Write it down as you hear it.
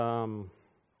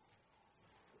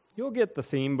You'll get the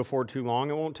theme before too long.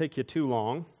 It won't take you too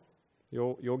long.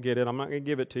 You'll get it. I'm not going to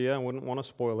give it to you. I wouldn't want to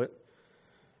spoil it.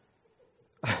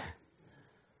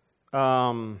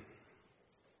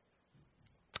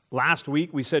 Last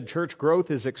week we said church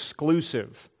growth is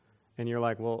exclusive. And you're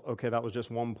like, well, okay, that was just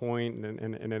one point,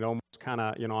 and it almost kind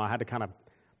of, I had to kind of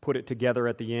put it together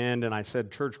at the end, and I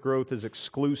said church growth is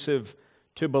exclusive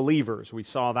to believers. We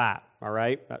saw that, all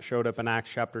right? That showed up in Acts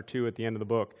chapter 2 at the end of the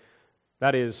book.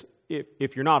 That is,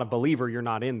 if you're not a believer, you're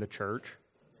not in the church.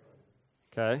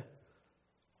 Okay?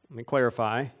 Let me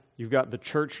clarify. You've got the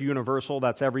church universal,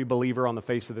 that's every believer on the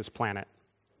face of this planet.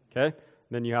 Okay?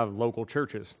 Then you have local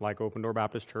churches, like Open Door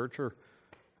Baptist Church or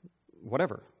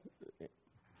whatever.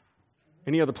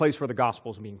 Any other place where the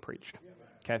gospel is being preached.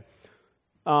 Okay?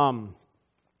 And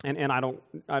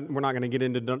we're not going to get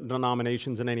into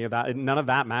denominations and any of that. None of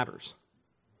that matters.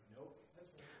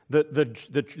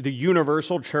 The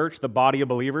universal church, the body of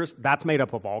believers, that's made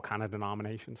up of all kind of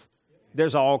denominations.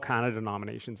 There's all kind of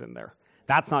denominations in there.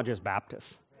 That's not just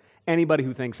Baptists. Anybody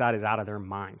who thinks that is out of their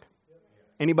mind.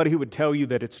 Anybody who would tell you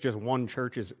that it's just one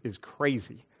church is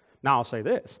crazy. Now I'll say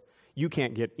this. You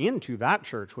can't get into that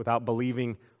church without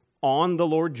believing on the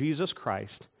Lord Jesus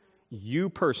Christ, you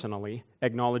personally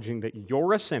acknowledging that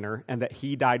you're a sinner and that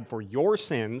He died for your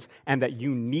sins and that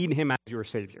you need Him as your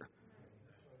Savior.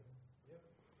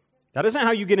 That isn't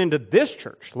how you get into this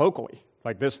church locally,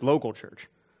 like this local church.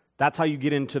 That's how you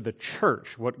get into the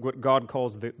church, what God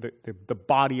calls the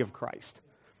body of Christ.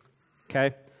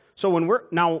 Okay? So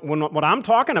what I'm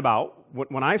talking about,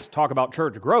 when I talk about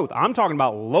church growth, I'm talking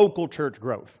about local church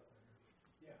growth.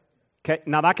 Okay?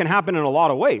 Now that can happen in a lot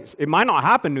of ways. It might not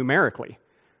happen numerically.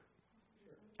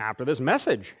 After this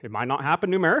message, it might not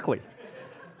happen numerically.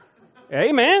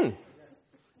 Amen.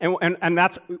 And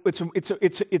that's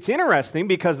it's interesting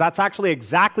because that's actually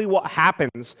exactly what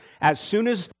happens as soon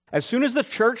as the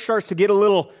church starts to get a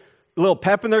little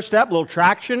pep in their step, little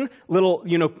traction, little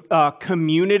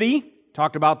community.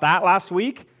 Talked about that last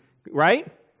week, right?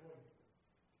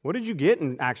 What did you get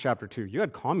in Acts chapter 2? You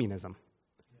had communism.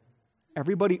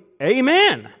 Everybody,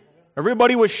 amen.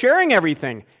 Everybody was sharing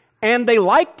everything, and they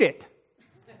liked it.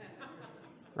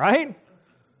 Right?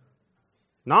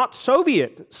 Not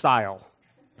Soviet style.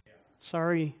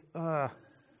 Sorry, not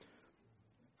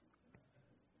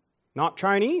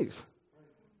Chinese.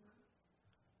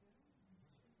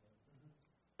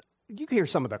 You can hear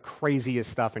some of the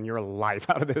craziest stuff in your life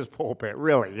out of this pulpit,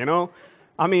 really,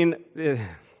 I mean,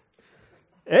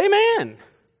 amen.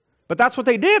 But that's what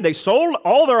they did. They sold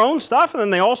all their own stuff, and then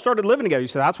they all started living together. You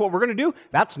say, that's what we're going to do?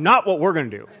 That's not what we're going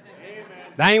to do.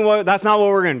 That's not what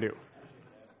we're going to do.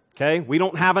 Okay? We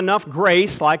don't have enough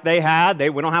grace like they had.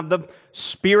 We don't have the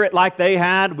Spirit like they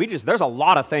had. There's a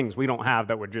lot of things we don't have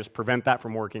that would just prevent that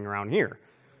from working around here.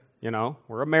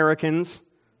 We're Americans.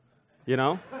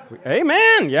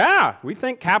 Amen, yeah. We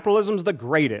think capitalism's the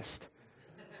greatest.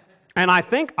 And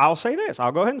I'll say this.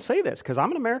 I'll go ahead and say this, because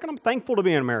I'm an American. I'm thankful to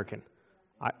be an American.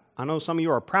 I know some of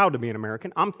you are proud to be an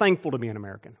American. I'm thankful to be an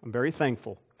American. I'm very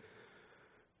thankful.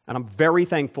 And I'm very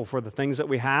thankful for the things that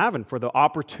we have and for the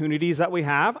opportunities that we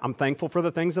have. I'm thankful for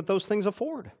the things that those things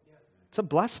afford. It's a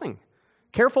blessing.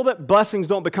 Careful that blessings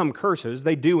don't become curses.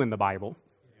 They do in the Bible.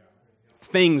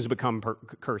 Things become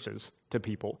curses to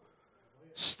people.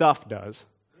 Stuff does.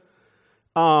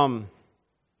 But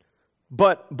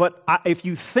if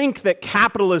you think that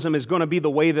capitalism is going to be the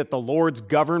way that the Lord's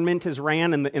government is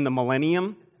ran in the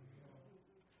millennium,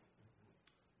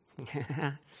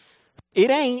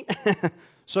 it ain't.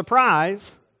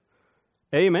 Surprise.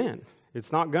 Amen.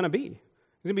 It's not going to be.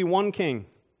 There's going to be one king.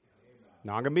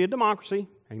 Not going to be a democracy.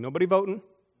 Ain't nobody voting.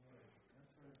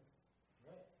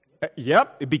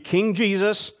 Yep, it'd be King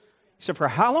Jesus. He said, for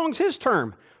how long's his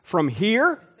term? From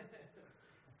here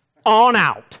on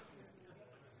out.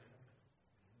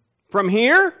 From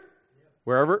here,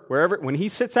 wherever, when he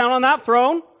sits down on that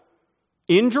throne,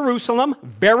 in Jerusalem,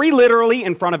 very literally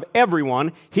in front of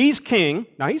everyone, he's king.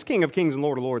 Now, he's King of Kings and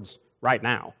Lord of Lords right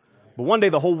now. But one day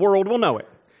the whole world will know it.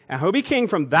 And he'll be king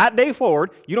from that day forward.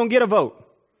 You don't get a vote.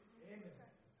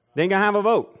 They ain't going to have a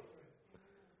vote.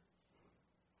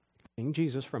 King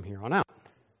Jesus from here on out.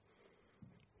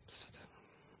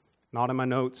 Not in my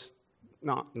notes.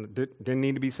 Didn't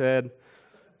need to be said.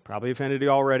 Probably offended you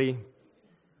already.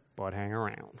 But hang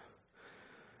around.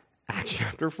 Acts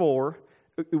chapter 4.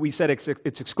 We said it's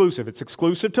exclusive. It's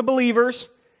exclusive to believers.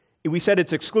 We said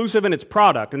it's exclusive in its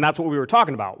product, and that's what we were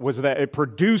talking about, was that it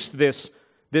produced this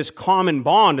common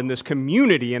bond and this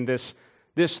community and this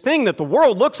thing that the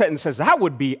world looks at and says, that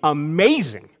would be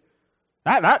amazing.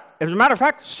 That, as a matter of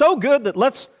fact, so good that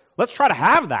let's try to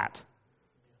have that.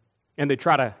 and they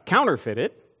try to counterfeit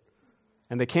it,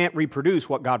 and they can't reproduce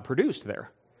what God produced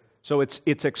there. So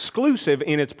it's exclusive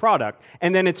in its product,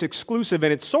 and then it's exclusive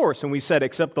in its source. And we said,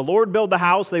 except the Lord build the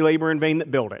house, they labor in vain that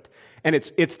build it. And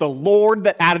it's the Lord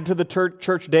that added to the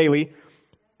church daily,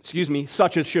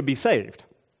 such as should be saved.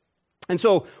 And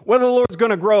so whether the Lord's going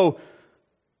to grow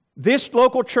this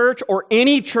local church or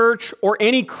any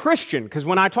Christian, because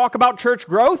when I talk about church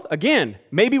growth, again,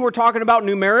 maybe we're talking about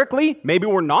numerically, maybe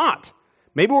we're not.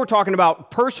 Maybe we're talking about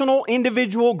personal,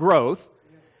 individual growth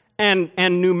and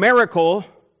numerical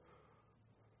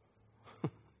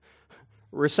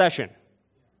recession.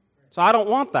 So I don't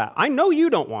want that. I know you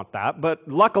don't want that, but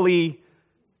luckily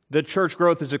the church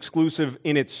growth is exclusive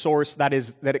in its source, that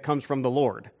it comes from the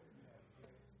Lord.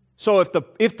 So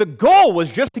if the goal was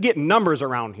just to get numbers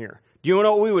around here, do you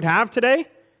know what we would have today?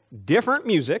 Different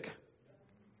music,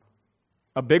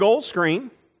 a big old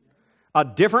screen, a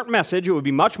different message. It would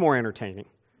be much more entertaining.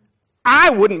 I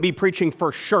wouldn't be preaching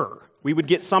for sure. We would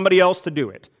get somebody else to do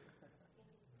it.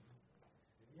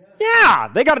 Yeah,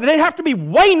 they'd have to be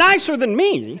way nicer than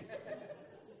me.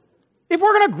 If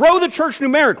we're going to grow the church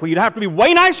numerically, you'd have to be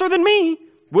way nicer than me.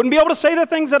 Wouldn't be able to say the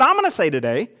things that I'm going to say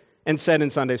today and said in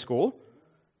Sunday school.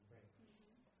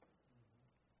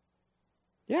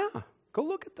 Yeah, go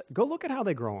look at how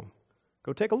they grow them.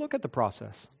 Go take a look at the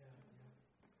process.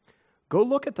 Go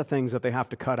look at the things that they have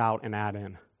to cut out and add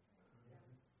in.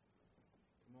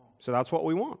 So that's what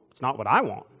we want. It's not what I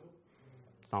want.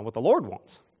 It's not what the Lord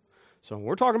wants. So when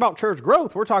we're talking about church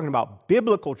growth, we're talking about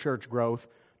biblical church growth,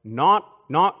 not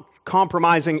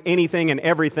compromising anything and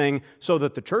everything so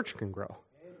that the church can grow.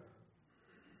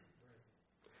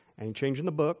 Ain't changing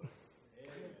the book.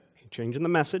 Ain't changing the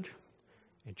message.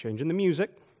 Ain't changing the music.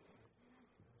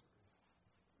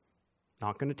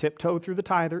 Not going to tiptoe through the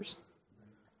tithers.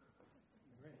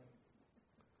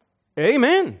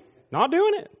 Amen. Not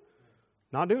doing it.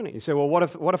 Not doing it. You say, well,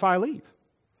 what if I leave?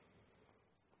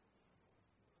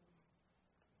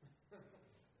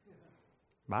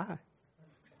 Bye.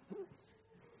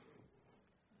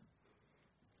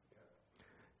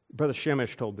 Brother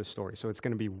Shemesh told this story, so it's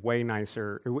going to be way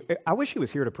nicer. I wish he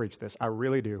was here to preach this. I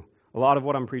really do. A lot of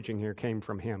what I'm preaching here came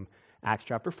from him. Acts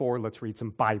chapter 4, let's read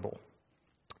some Bible.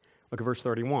 Look at verse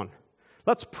 31.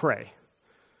 Let's pray.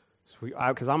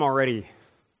 Because I'm already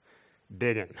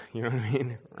digging, you know what I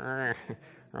mean?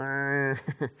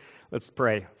 Let's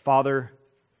pray. Father,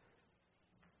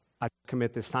 I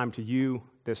commit this time to you.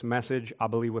 This message, I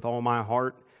believe with all my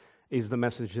heart, is the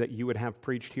message that you would have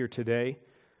preached here today.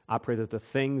 I pray that the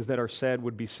things that are said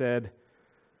would be said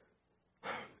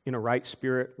in a right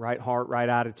spirit, right heart, right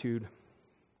attitude.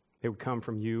 They would come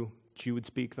from you, that you would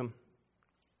speak them.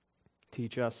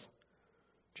 Teach us,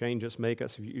 change us, make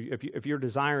us. If your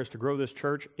desire is to grow this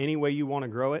church any way you want to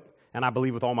grow it, and I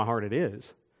believe with all my heart it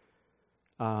is,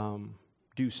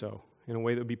 do so in a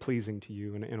way that would be pleasing to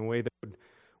you, in a way that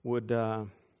would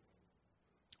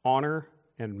honor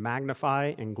and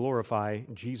magnify and glorify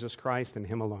Jesus Christ and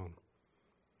Him alone.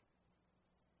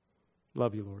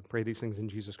 Love you, Lord. Pray these things in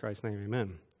Jesus Christ's name.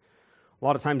 Amen. A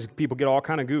lot of times people get all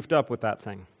kind of goofed up with that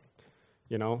thing.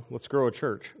 You know, let's grow a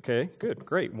church. Okay, good,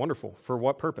 great, wonderful. For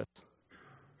what purpose?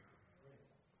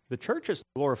 The church is to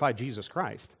glorify Jesus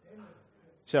Christ.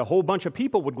 So a whole bunch of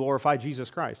people would glorify Jesus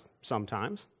Christ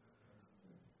sometimes.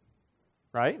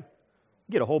 Right?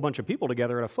 Get a whole bunch of people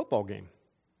together at a football game.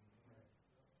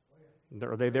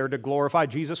 Are they there to glorify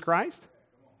Jesus Christ?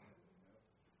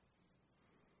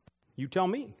 You tell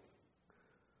me.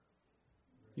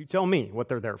 You tell me what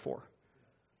they're there for.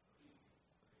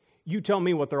 You tell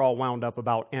me what they're all wound up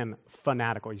about and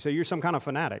fanatical. You say, you're some kind of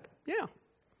fanatic. Yeah,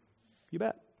 you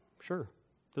bet. Sure.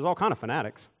 There's all kind of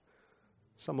fanatics.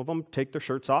 Some of them take their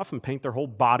shirts off and paint their whole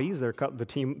bodies, the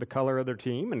color of their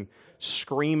team, and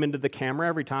scream into the camera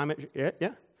every time.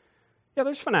 Yeah,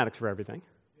 there's fanatics for everything.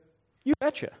 You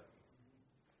betcha.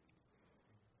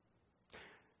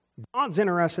 God's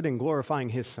interested in glorifying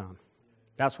His Son.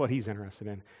 That's what He's interested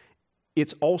in.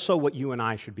 It's also what you and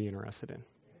I should be interested in.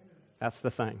 That's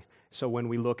the thing. So when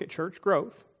we look at church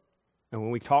growth, and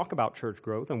when we talk about church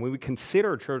growth, and when we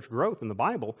consider church growth in the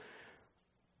Bible,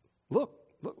 look,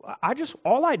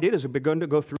 all I did is begun to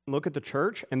go through and look at the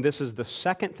church, and this is the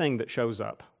second thing that shows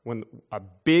up when a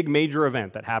big major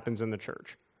event that happens in the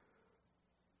church.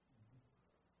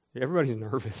 Everybody's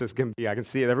nervous as can be. I can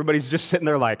see it. Everybody's just sitting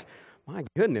there like, my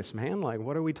goodness, man, like,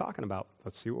 what are we talking about?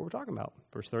 Let's see what we're talking about.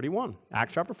 Verse 31.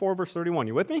 Acts chapter 4, verse 31.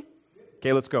 You with me?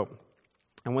 Okay, let's go.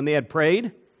 And when they had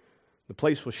prayed, the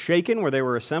place was shaken where they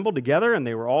were assembled together, and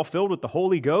they were all filled with the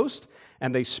Holy Ghost,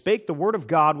 and they spake the word of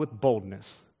God with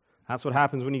boldness. That's what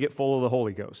happens when you get full of the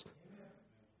Holy Ghost.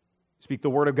 Speak the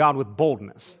word of God with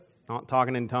boldness. not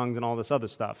talking in tongues and all this other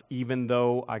stuff, even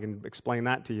though I can explain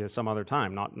that to you some other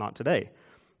time, not today.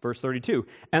 Verse 32,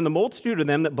 and the multitude of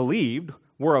them that believed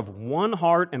were of one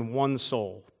heart and one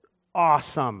soul.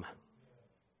 Awesome.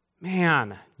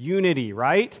 Man, unity,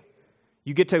 right?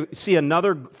 You get to see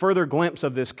another further glimpse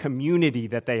of this community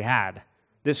that they had,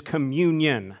 this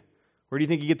communion. Where do you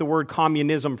think you get the word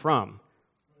communism from?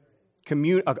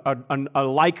 A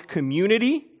like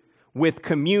community with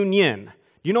communion.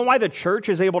 Do you know why the church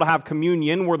is able to have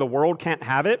communion where the world can't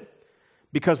have it?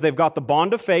 Because they've got the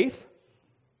bond of faith,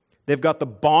 they've got the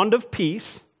bond of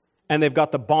peace, and they've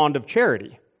got the bond of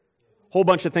charity. Whole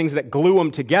bunch of things that glue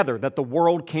them together that the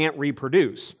world can't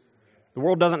reproduce. The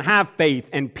world doesn't have faith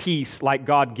and peace like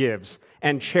God gives,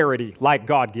 and charity like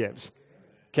God gives.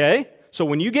 Okay? So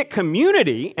when you get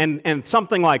community and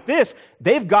something like this,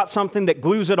 they've got something that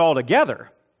glues it all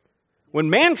together. When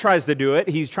man tries to do it,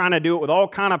 he's trying to do it with all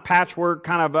kind of patchwork,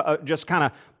 just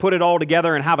put it all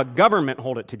together and have a government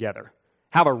hold it together,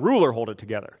 have a ruler hold it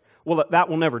together. Well, that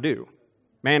will never do.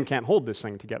 Man can't hold this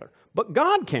thing together. But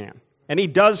God can, and He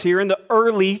does here in the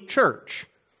early church.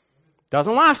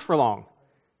 Doesn't last for long.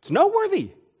 It's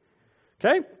noteworthy.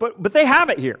 Okay? But they have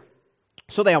it here.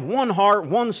 So they have one heart,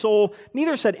 one soul.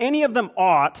 Neither said any of them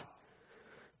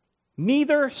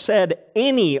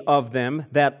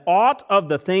that aught of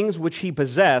the things which he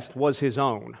possessed was his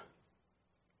own.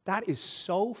 That is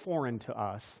so foreign to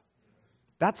us.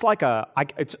 That's like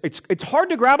it's hard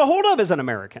to grab a hold of as an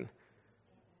American.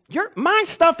 My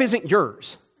stuff isn't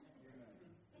yours.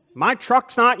 My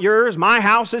truck's not yours. My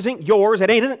house isn't yours. It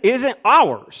isn't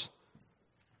ours.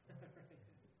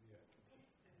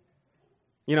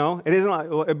 You know, it isn't like,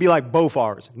 it'd be like both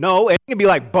ours. No, it can be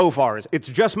like both ours. It's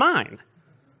just mine.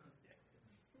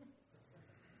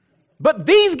 But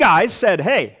these guys said,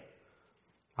 hey,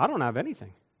 I don't have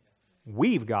anything.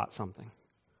 We've got something.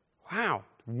 Wow.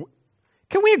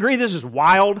 Can we agree this is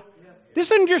wild? This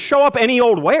didn't just show up any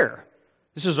old where.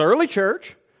 This is early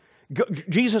church.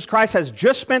 Jesus Christ has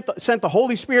just sent the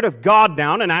Holy Spirit of God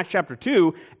down in Acts chapter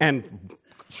 2, and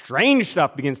strange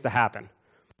stuff begins to happen.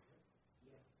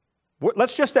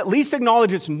 Let's just at least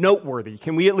acknowledge it's noteworthy.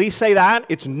 Can we at least say that?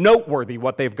 It's noteworthy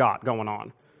what they've got going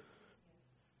on.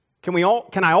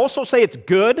 Can I also say it's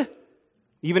good,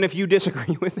 even if you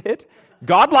disagree with it?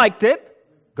 God liked it.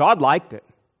 God liked it.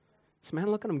 So,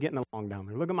 man, look at them getting along down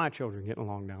there. Look at my children getting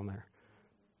along down there.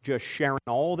 Just sharing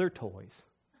all their toys.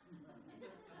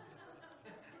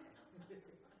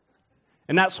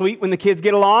 Isn't that sweet when the kids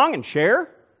get along and share?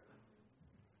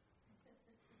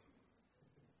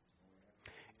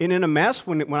 And in a mess,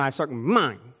 when I start,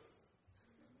 mine.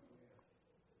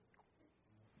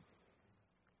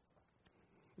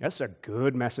 That's a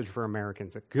good message for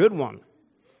Americans, a good one.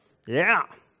 Yeah.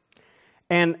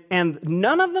 And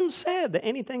none of them said that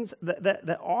anything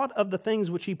that aught of the things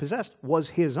which he possessed was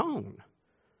his own.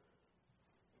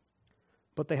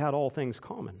 But they had all things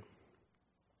common.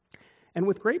 And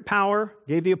with great power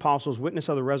gave the apostles witness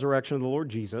of the resurrection of the Lord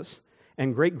Jesus,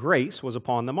 and great grace was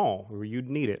upon them all. You'd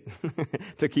need it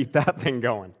to keep that thing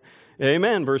going.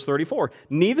 Amen. Verse 34.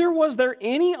 Neither was there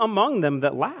any among them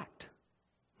that lacked.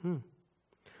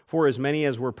 For as many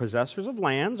as were possessors of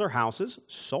lands or houses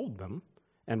sold them,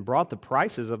 and brought the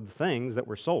prices of the things that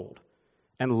were sold,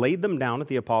 and laid them down at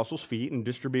the apostles' feet, and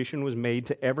distribution was made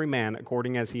to every man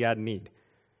according as he had need.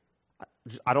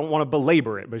 I don't want to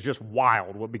belabor it, but it's just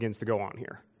wild what begins to go on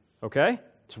here. Okay?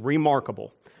 It's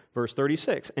remarkable. Verse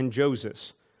 36, and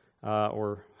Joseph,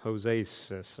 or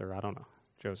Hoseasus, or I don't know,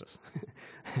 Joseph,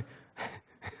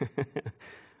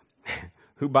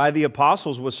 who by the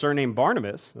apostles was surnamed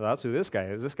Barnabas. Well, that's who this guy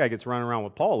is. This guy gets running around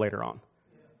with Paul later on.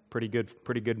 Pretty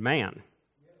good man.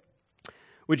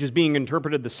 Which is being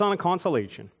interpreted the son of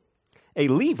consolation. A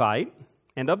Levite,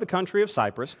 and of the country of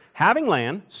Cyprus, having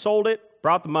land, sold it,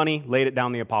 brought the money, laid it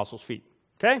down the apostles' feet.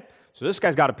 Okay? So this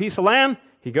guy's got a piece of land.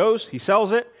 He goes, he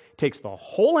sells it, takes the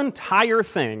whole entire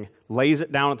thing, lays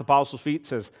it down at the apostles' feet,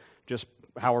 says, just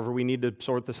however we need to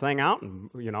sort this thing out, and,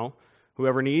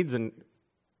 whoever needs, and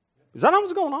is that not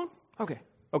what's going on?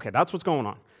 Okay, that's what's going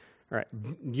on. All right,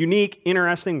 unique,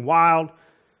 interesting, wild,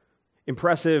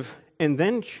 impressive, and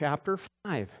then chapter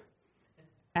 5.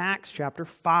 Acts chapter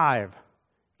 5.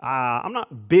 I'm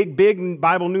not big in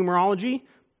Bible numerology,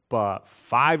 but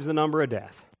 5's the number of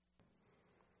death.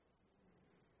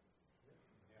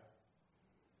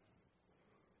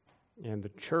 And the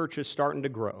church is starting to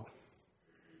grow.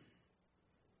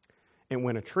 And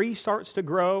when a tree starts to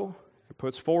grow, it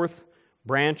puts forth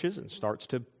branches and starts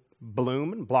to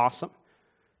bloom and blossom.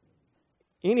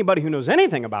 Anybody who knows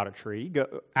anything about a tree,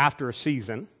 after a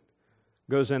season,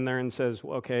 goes in there and says,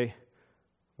 well, okay,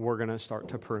 we're going to start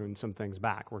to prune some things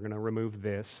back. We're going to remove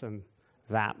this and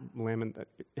that limb. And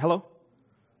hello?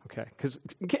 Okay, because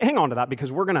hang on to that,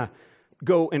 because we're going to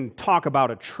go and talk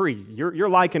about a tree.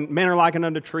 Men are likened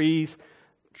unto trees.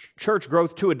 Church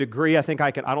growth to a degree, I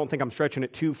don't think I'm stretching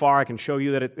it too far. I can show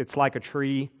you that it's like a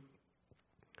tree.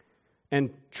 And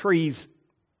trees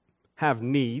have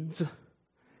needs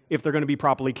if they're going to be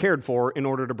properly cared for in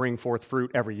order to bring forth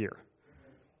fruit every year.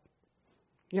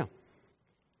 Yeah.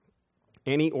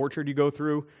 Any orchard you go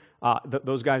through,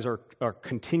 those guys are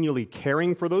continually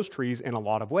caring for those trees in a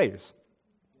lot of ways.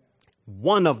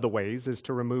 One of the ways is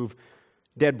to remove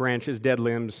dead branches, dead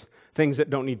limbs, things that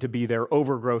don't need to be there,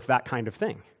 overgrowth, that kind of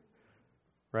thing.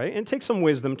 Right? And it takes some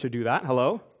wisdom to do that.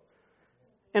 Hello?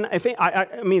 And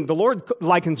I mean, the Lord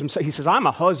likens himself. He says, I'm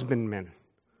a husbandman.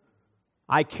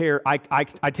 I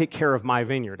take care of my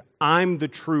vineyard. I'm the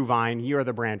true vine. You are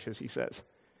the branches, he says.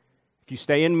 If you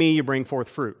stay in me, you bring forth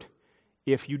fruit.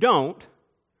 If you don't,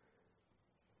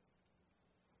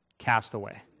 cast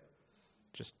away.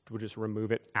 We'll just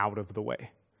remove it out of the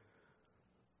way.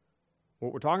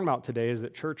 What we're talking about today is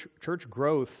that church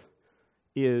growth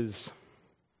is,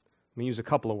 let me use a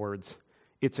couple of words.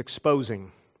 It's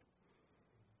exposing.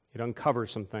 It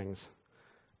uncovers some things.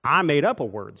 I made up a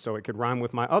word so it could rhyme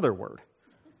with my other word.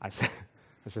 I said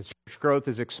church growth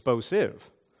is explosive.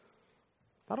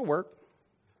 That'll work.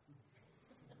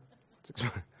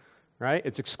 Right?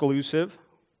 It's exclusive.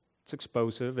 It's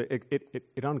explosive.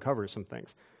 It uncovers some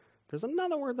things. There's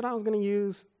another word that I was going to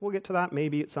use. We'll get to that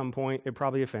maybe at some point. It'd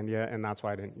probably offend you, and that's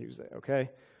why I didn't use it, okay?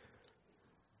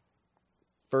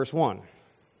 Verse 1.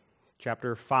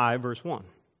 Chapter 5, verse 1.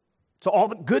 So all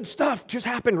the good stuff just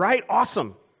happened, right?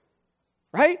 Awesome.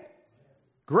 Right?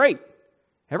 Great.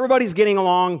 Everybody's getting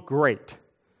along, great.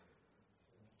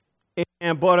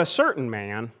 But a certain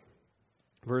man,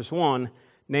 verse 1,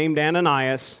 named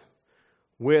Ananias,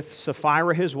 with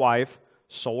Sapphira his wife,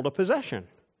 sold a possession.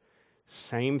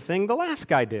 Same thing the last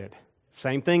guy did.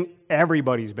 Same thing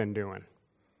everybody's been doing.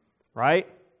 Right?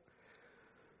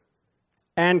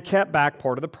 And kept back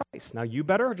part of the price. Now, you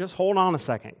better just hold on a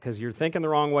second, because you're thinking the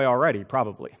wrong way already,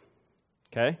 probably.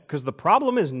 Okay? Because the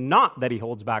problem is not that he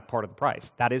holds back part of the price.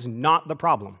 That is not the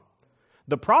problem.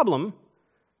 The problem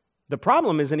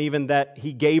isn't even that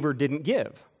he gave or didn't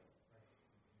give.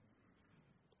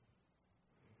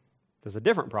 There's a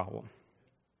different problem.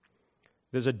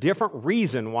 There's a different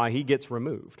reason why he gets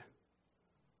removed.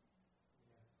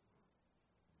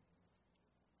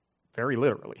 Very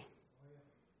literally.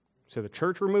 So the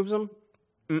church removes him?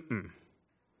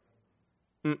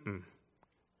 The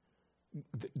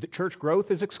church growth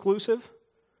is exclusive.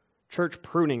 Church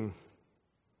pruning,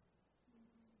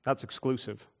 that's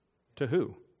exclusive. To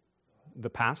who? The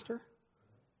pastor?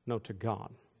 No, to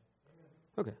God.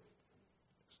 Okay.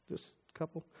 Just a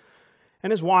couple. And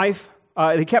his wife,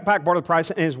 they kept back part of the price,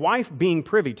 and his wife being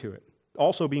privy to it,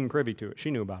 also being privy to it,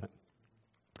 she knew about it,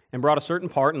 and brought a certain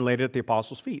part and laid it at the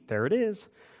apostles' feet. There it is.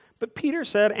 But Peter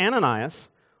said, Ananias,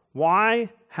 why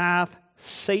hath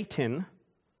Satan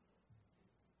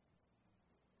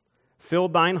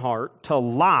filled thine heart to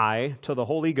lie to the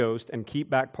Holy Ghost and keep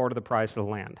back part of the price of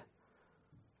the land?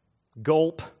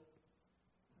 Gulp.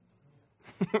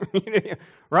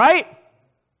 Right?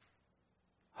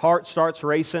 Heart starts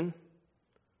racing.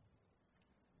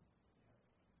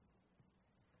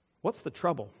 What's the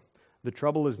trouble? The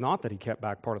trouble is not that he kept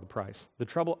back part of the price. The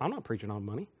trouble, I'm not preaching on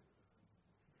money.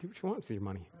 Do what you want with your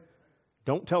money.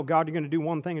 Don't tell God you're going to do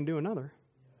one thing and do another.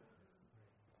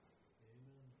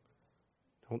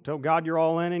 Don't tell God you're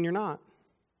all in and you're not.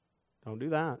 Don't do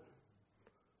that.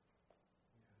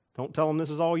 Don't tell him this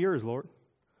is all yours, Lord,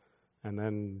 and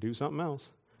then do something else.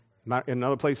 In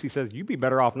another place he says, you'd be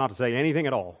better off not to say anything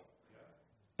at all.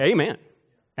 Amen.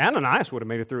 Ananias would have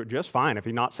made it through it just fine if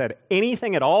he not said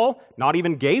anything at all, not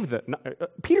even gave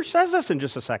Peter says this in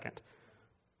just a second.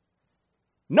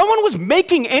 No one was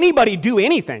making anybody do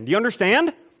anything. Do you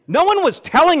understand? No one was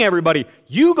telling everybody,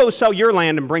 you go sell your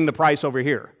land and bring the price over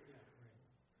here.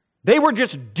 They were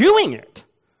just doing it.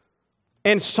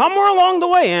 And somewhere along the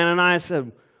way, Ananias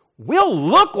said, we'll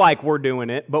look like we're doing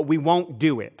it, but we won't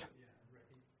do it.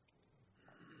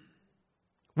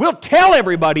 We'll tell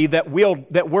everybody that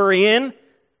we're in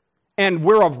and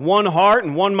we're of one heart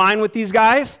and one mind with these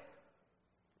guys.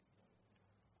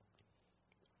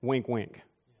 Wink, wink,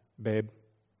 babe.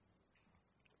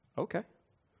 Okay.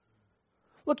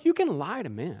 Look, you can lie to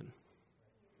men.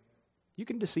 You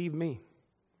can deceive me.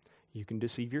 You can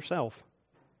deceive yourself.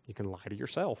 You can lie to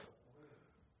yourself.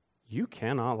 You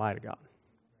cannot lie to God.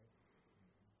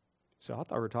 So I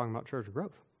thought we were talking about church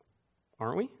growth.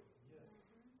 Aren't we?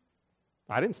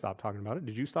 I didn't stop talking about it.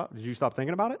 Did you stop? Did you stop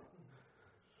thinking about it?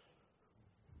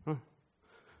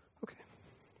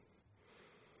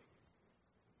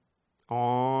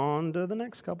 On to the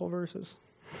next couple verses.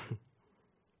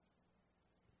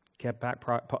 Kept back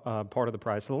part of the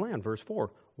price of the land. Verse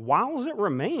 4. Whiles it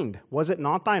remained, was it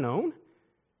not thine own?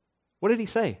 What did he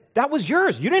say? That was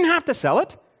yours. You didn't have to sell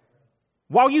it.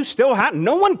 While you still had,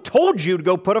 no one told you to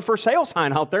go put a for sale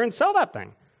sign out there and sell that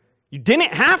thing. You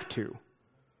didn't have to.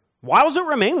 Whiles it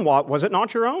remained, was it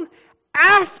not your own?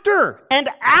 After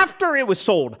it was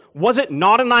sold, was it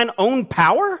not in thine own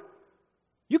power?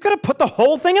 You could have put the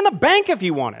whole thing in the bank if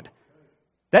you wanted.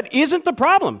 That isn't the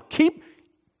problem. Keep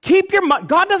your money.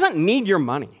 God doesn't need your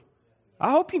money.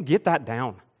 I hope you get that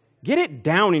down. Get it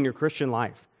down in your Christian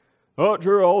life. Oh,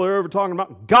 Drew, all they're ever talking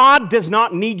about. God does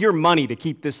not need your money to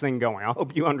keep this thing going. I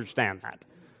hope you understand that.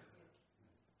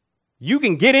 You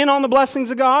can get in on the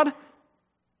blessings of God,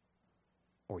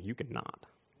 or you can not.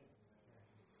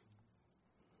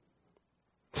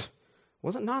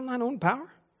 Was it not in thine own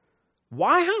power?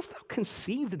 Why hast thou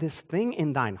conceived this thing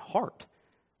in thine heart?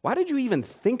 Why did you even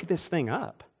think this thing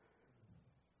up?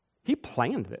 He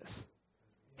planned this.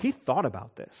 He thought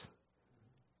about this.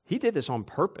 He did this on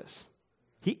purpose.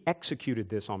 He executed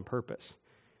this on purpose.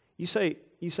 You say,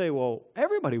 well,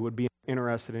 everybody would be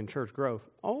interested in church growth.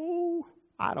 Oh,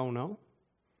 I don't know.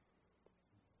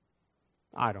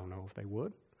 I don't know if they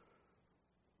would.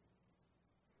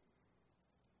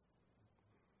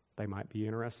 They might be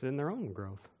interested in their own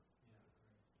growth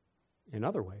in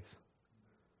other ways.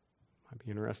 Might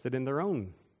be interested in their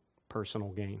own personal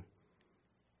gain.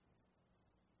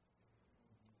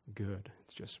 Good.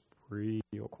 It's just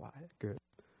real quiet. Good.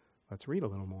 Let's read a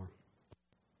little more.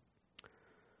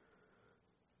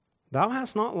 Thou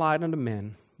hast not lied unto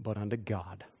men, but unto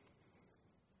God.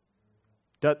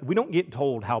 We don't get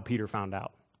told how Peter found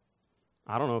out.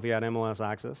 I don't know if he had MLS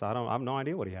access. I have no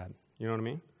idea what he had. You know what I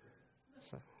mean?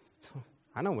 So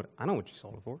I know what you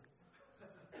sold it for.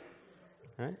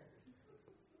 Right?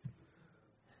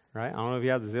 Right? I don't know if he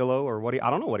had Zillow or I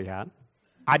don't know what he had.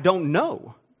 I don't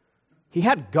know. He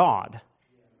had God.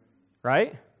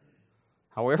 Right?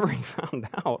 However he found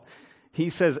out, he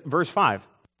says, verse 5,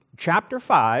 chapter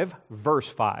 5, verse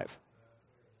 5.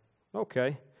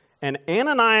 Okay. And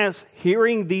Ananias,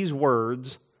 hearing these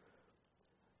words,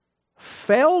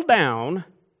 fell down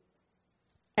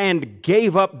and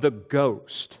gave up the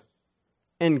ghost.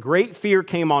 And great fear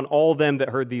came on all them that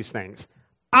heard these things.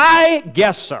 I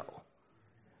guess so.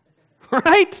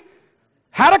 Right?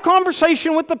 Had a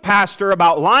conversation with the pastor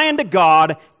about lying to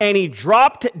God, and he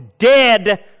dropped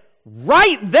dead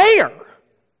right there.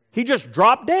 He just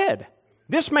dropped dead.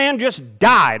 This man just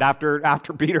died after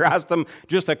Peter asked him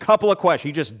just a couple of questions.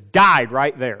 He just died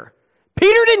right there.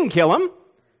 Peter didn't kill him.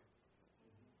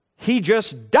 He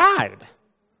just died.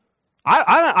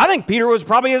 I think Peter was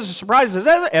probably as surprised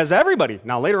as everybody.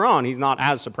 Now, later on, he's not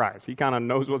as surprised. He kind of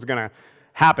knows what's going to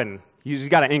happen. He's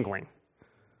got an inkling.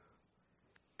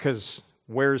 Because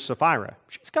where's Sapphira?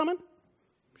 She's coming.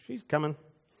 She's coming.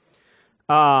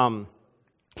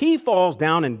 He falls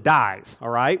down and dies, all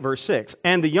right? Verse 6.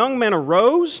 And the young men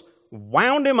arose,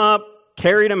 wound him up,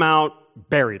 carried him out,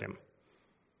 buried him.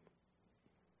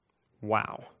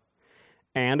 Wow.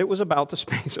 And it was about the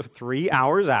space of 3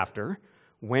 hours after,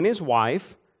 when his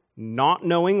wife, not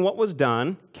knowing what was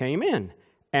done, came in.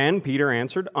 And Peter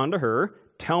answered unto her,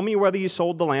 Tell me whether you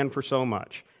sold the land for so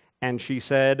much. And she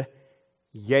said,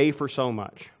 Yea, for so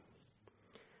much.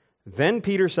 Then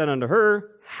Peter said unto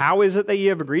her, How is it that ye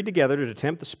have agreed together to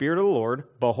tempt the Spirit of the Lord?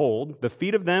 Behold, the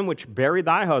feet of them which buried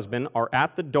thy husband are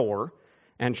at the door,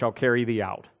 and shall carry thee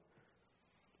out.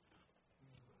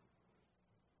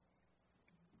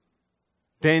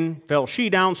 Then fell she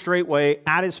down straightway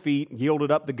at his feet,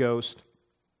 yielded up the ghost,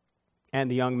 and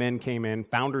the young men came in,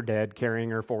 found her dead, carrying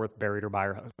her forth, buried her by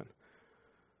her husband.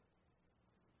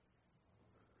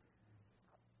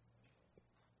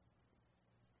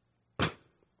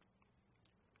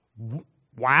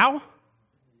 Wow.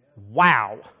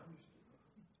 Wow.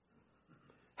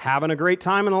 Having a great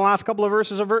time in the last couple of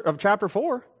verses of chapter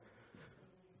 4.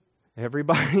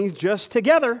 Everybody's just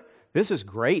together. This is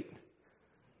great.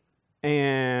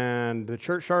 And the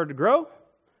church started to grow,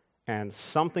 and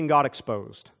something got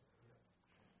exposed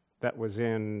that was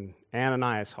in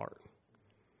Ananias' heart.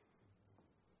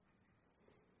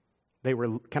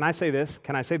 Can I say this?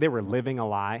 Can I say they were living a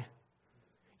lie?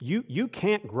 You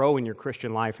can't grow in your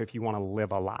Christian life if you want to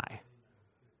live a lie.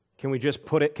 Can we just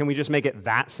make it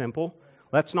that simple?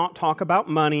 Let's not talk about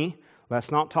money.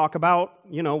 Let's not talk about,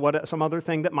 what some other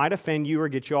thing that might offend you or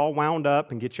get you all wound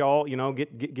up and get you all,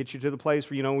 get you to the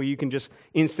place where, where you can just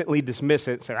instantly dismiss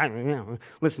it and say,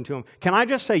 listen to him. Can I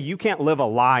just say you can't live a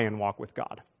lie and walk with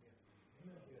God?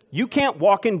 You can't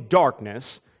walk in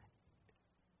darkness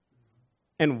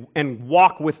and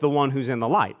walk with the one who's in the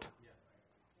light.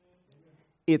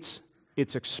 It's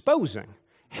exposing.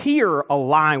 Here, a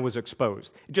lie was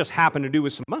exposed. It just happened to do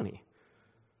with some money.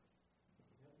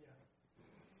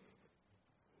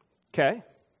 Okay?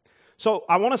 So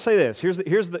I want to say this. Here's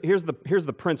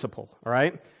the principle, all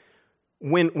right?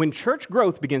 When church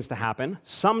growth begins to happen,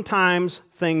 sometimes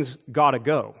things got to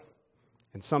go,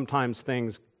 and sometimes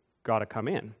things got to come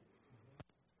in.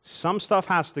 Some stuff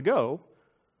has to go,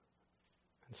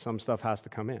 and some stuff has to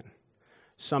come in.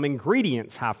 Some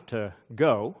ingredients have to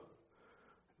go,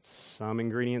 some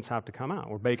ingredients have to come out.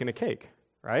 We're baking a cake,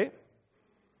 right?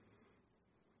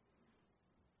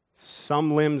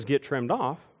 Some limbs get trimmed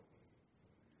off,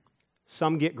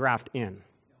 some get grafted in.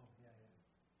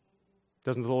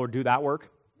 Doesn't the Lord do that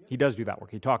work? He does do that work.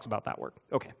 He talks about that work.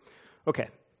 Okay.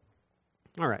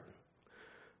 All right.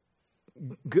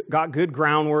 Got good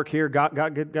groundwork here. Got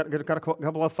a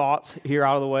couple of thoughts here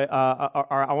out of the way.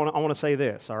 I want to say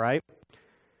this. All right.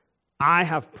 I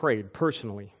have prayed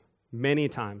personally many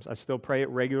times. I still pray it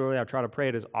regularly. I try to pray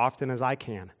it as often as I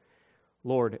can.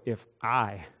 Lord, if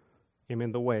I am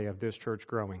in the way of this church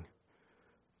growing,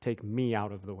 take me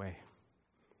out of the way.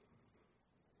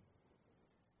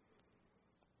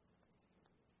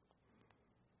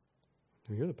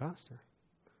 You're the pastor.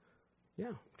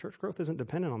 Yeah, church growth isn't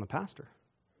dependent on the pastor.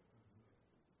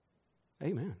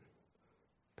 Amen.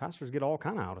 Pastors get all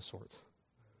kind of out of sorts.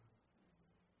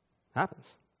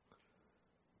 Happens.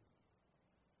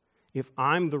 If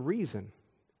I'm the reason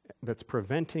that's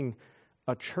preventing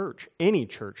a church, any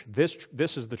church,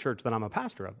 this is the church that I'm a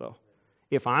pastor of, though.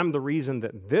 If I'm the reason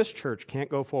that this church can't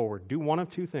go forward, do one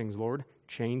of two things, Lord.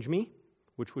 Change me,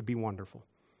 which would be wonderful.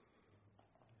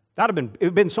 It would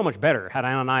have been so much better had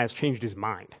Ananias changed his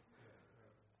mind.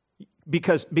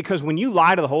 Because when you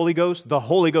lie to the Holy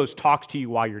Ghost talks to you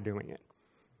while you're doing it.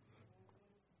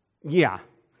 Yeah.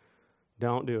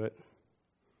 Don't do it.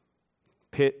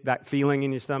 Pit that feeling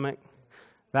in your stomach,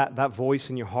 that voice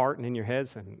in your heart and in your head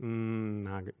saying,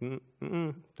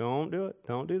 don't do it.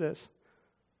 Don't do this.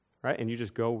 Right? And you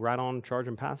just go right on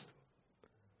charging past.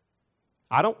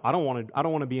 I don't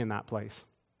want to be in that place.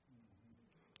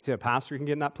 See, a pastor can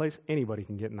get in that place. Anybody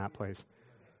can get in that place.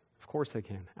 Of course they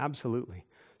can. Absolutely.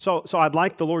 So I'd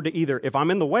like the Lord to either, if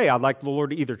I'm in the way, I'd like the Lord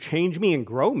to either change me and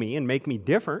grow me and make me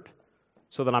different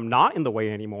so that I'm not in the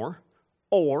way anymore,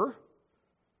 or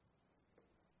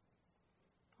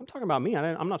I'm talking about me.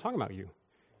 I'm not talking about you.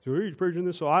 So he's preaching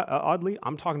this so oddly.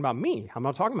 I'm talking about me. I'm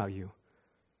not talking about you.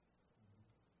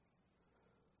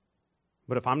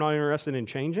 But if I'm not interested in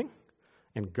changing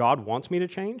and God wants me to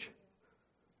change,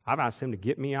 I've asked him to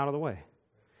get me out of the way.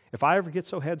 If I ever get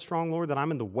so headstrong, Lord, that I'm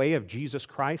in the way of Jesus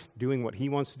Christ doing what he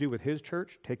wants to do with his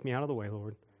church, take me out of the way,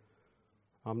 Lord.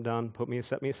 I'm done.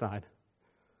 Set me aside.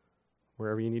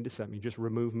 Wherever you need to set me, just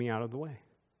remove me out of the way.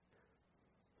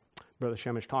 Brother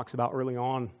Shemesh talks about early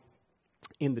on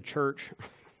in the church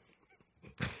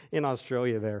in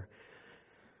Australia there.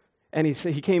 And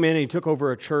he came in and he took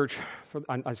over a church.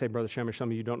 I say Brother Shemesh, some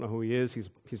of you don't know who he is.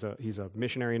 He's a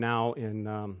missionary now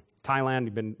in Thailand.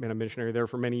 He'd been a missionary there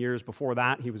for many years. Before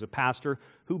that, he was a pastor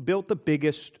who built the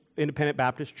biggest independent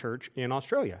Baptist church in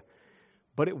Australia.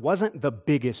 But it wasn't the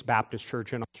biggest Baptist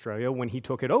church in Australia when he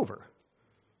took it over.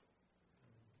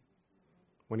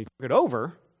 When he took it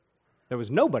over, there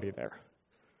was nobody there.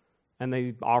 And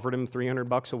they offered him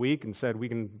 $300 a week and said, we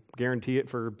can guarantee it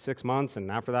for 6 months,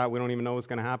 and after that, we don't even know what's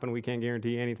going to happen. We can't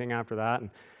guarantee anything after that.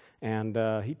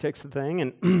 And he takes the thing,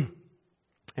 and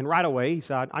and right away, he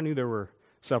said, I knew there were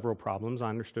several problems. I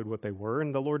understood what they were,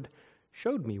 and the Lord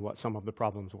showed me what some of the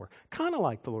problems were. Kind of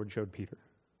like the Lord showed Peter.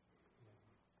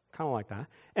 Kind of like that.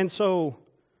 And so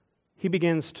he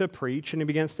begins to preach, and he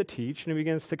begins to teach, and he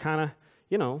begins to kind of,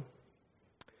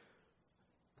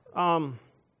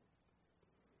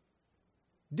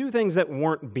 do things that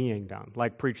weren't being done,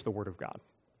 like preach the Word of God.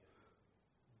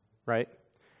 Right?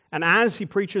 And as he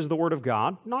preaches the Word of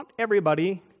God, not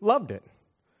everybody loved it.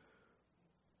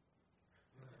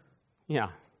 Yeah.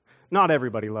 Not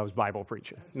everybody loves Bible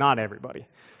preaching. Not everybody.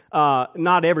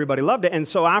 Not everybody loved it. And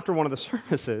so after one of the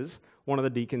services, one of the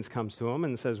deacons comes to him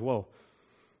and says, whoa,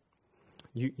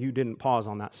 you didn't pause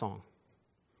on that song.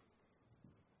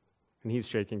 And he's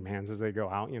shaking hands as they go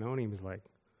out, and he was like,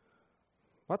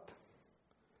 what?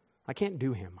 I can't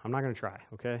do him. I'm not going to try,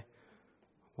 okay?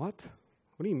 What?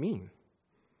 What do you mean?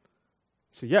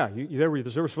 So yeah, there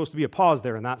was supposed to be a pause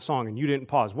there in that song, and you didn't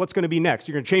pause. What's going to be next?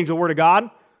 You're going to change the Word of God?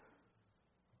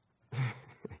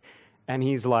 And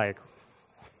he's like,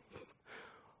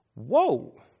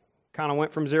 whoa. Kind of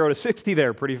went from 0 to 60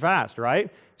 there pretty fast, right?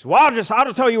 So I'll just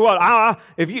tell you what,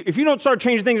 if you don't start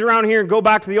changing things around here and go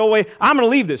back to the old way, I'm going to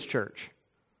leave this church.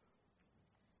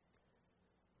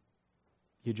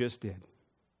 You just did.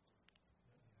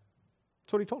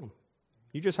 That's what he told them.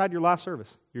 You just had your last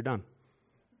service. You're done.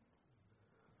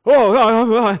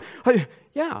 Oh,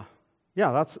 yeah.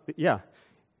 Yeah.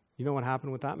 You know what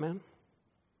happened with that man?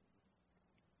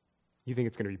 You think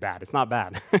it's going to be bad. It's not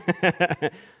bad.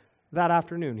 That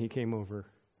afternoon, he came over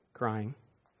crying.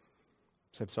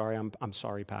 Said, sorry, I'm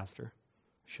sorry, Pastor.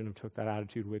 Shouldn't have took that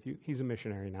attitude with you. He's a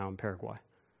missionary now in Paraguay.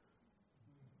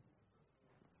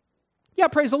 Yeah,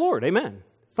 praise the Lord. Amen.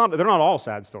 They're not all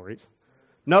sad stories.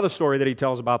 Another story that he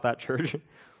tells about that church.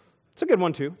 It's a good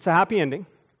one, too. It's a happy ending.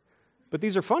 But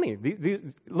these are funny.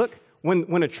 Look,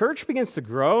 when a church begins to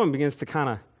grow and begins to kind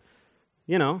of,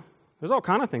 there's all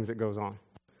kind of things that goes on.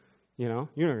 You're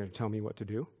not going to tell me what to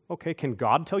do. Okay, can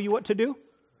God tell you what to do?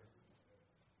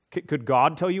 Could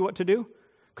God tell you what to do?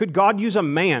 Could God use a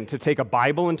man to take a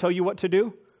Bible and tell you what to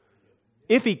do?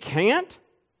 If he can't,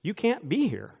 you can't be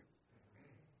here.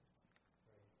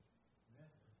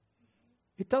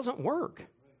 It doesn't work.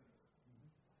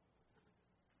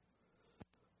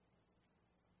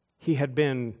 There had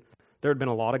been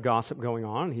a lot of gossip going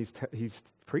on. He's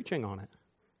preaching on it.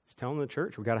 He's telling the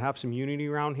church, we've got to have some unity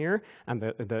around here, and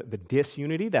the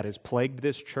disunity that has plagued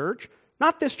this church,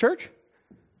 not this church,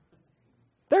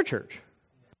 their church.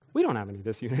 We don't have any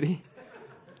disunity.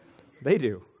 They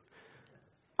do.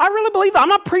 I really believe that.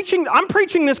 I'm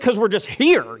preaching this because we're just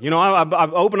here.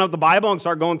 I've opened up the Bible and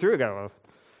start going through it. Go,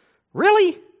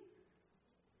 really?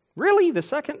 Really? The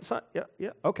second side? Yeah,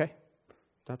 okay.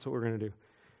 That's what we're going to do.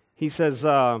 He says,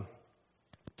 I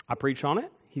preach on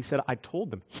it. He said, I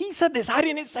told them. He said this. I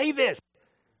didn't say this.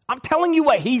 I'm telling you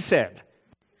what he said.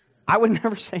 I would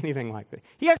never say anything like this.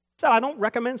 He actually said, I don't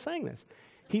recommend saying this.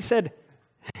 He said,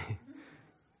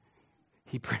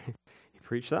 he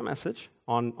preached that message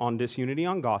on disunity,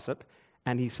 on gossip,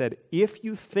 and he said, if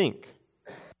you think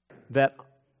that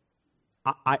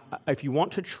if you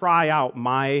want to try out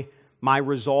my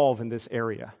resolve in this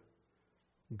area,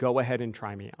 go ahead and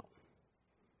try me out.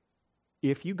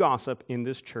 If you gossip in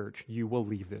this church, you will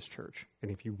leave this church.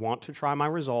 And if you want to try my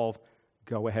resolve,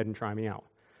 go ahead and try me out.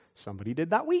 Somebody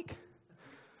did that week.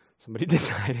 Somebody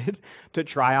decided to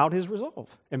try out his resolve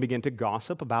and begin to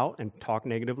gossip about and talk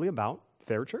negatively about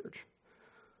their church.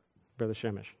 Brother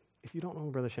Shemesh. If you don't know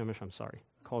Brother Shemesh, I'm sorry.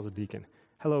 Calls a deacon.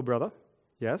 Hello, brother.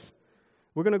 Yes?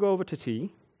 We're going to go over to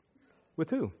tea.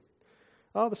 With who?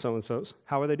 Oh, the so-and-sos.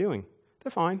 How are they doing? They're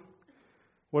fine.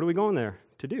 What are we going there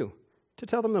to do? To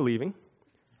tell them they're leaving.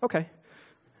 Okay.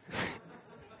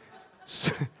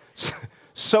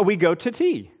 So we go to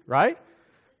tea, right?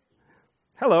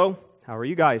 Hello. How are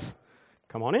you guys?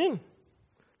 Come on in.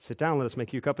 Sit down. Let us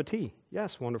make you a cup of tea.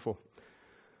 Yes, wonderful.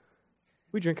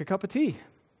 We drink a cup of tea.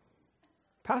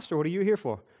 Pastor, what are you here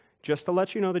for? Just to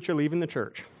let you know that you're leaving the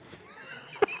church.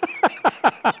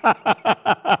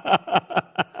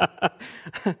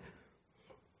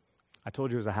 I told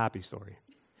you it was a happy story.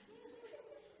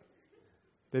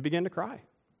 They began to cry.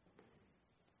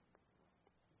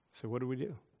 So what do we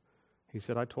do? He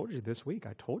said, I told you this week.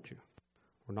 I told you.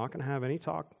 We're not going to have any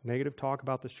negative talk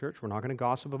about this church. We're not going to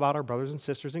gossip about our brothers and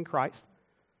sisters in Christ.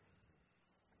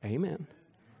 Amen.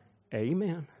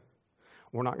 Amen.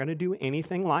 We're not going to do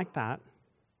anything like that.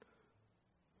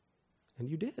 And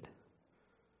you did.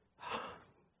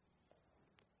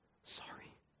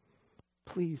 Sorry.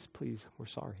 Please, we're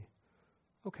sorry.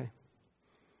 Okay.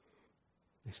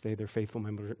 They stayed their faithful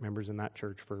members in that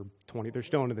church for 20. They're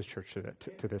still in this church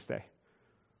to this day.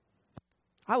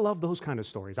 I love those kind of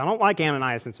stories. I don't like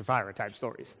Ananias and Sapphira type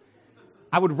stories.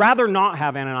 I would rather not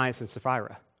have Ananias and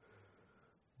Sapphira.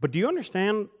 But do you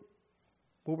understand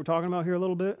what we're talking about here a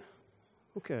little bit?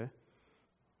 Okay.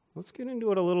 Let's get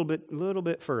into it a little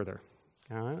bit further.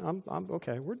 I'm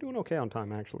okay. We're doing okay on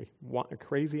time, actually.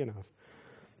 Crazy enough.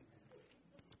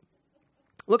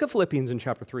 Look at Philippians in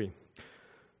chapter 3.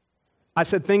 I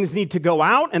said things need to go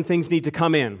out and things need to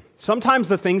come in. Sometimes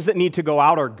the things that need to go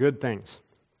out are good things.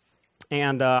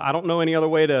 And I don't know any other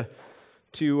way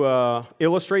to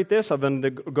illustrate this other than to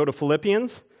go to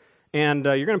Philippians. And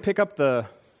you're going to pick up the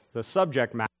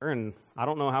subject matter, and I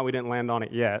don't know how we didn't land on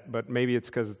it yet, but maybe it's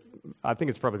because I think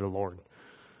it's probably the Lord.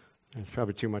 It's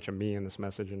probably too much of me in this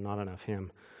message and not enough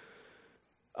Him.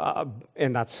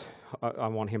 And I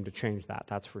want Him to change that,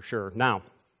 that's for sure. Now,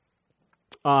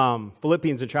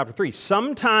 Philippians in chapter 3.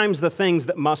 Sometimes the things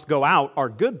that must go out are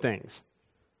good things.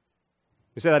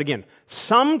 Let me say that again.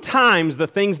 Sometimes the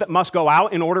things that must go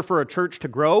out in order for a church to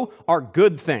grow are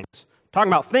good things.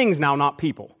 Talking about things now, not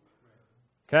people.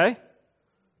 Okay?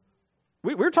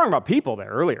 We were talking about people there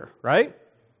earlier, right?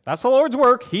 That's the Lord's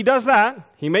work. He does that.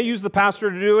 He may use the pastor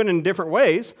to do it in different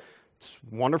ways. It's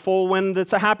wonderful when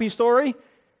it's a happy story.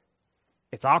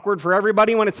 It's awkward for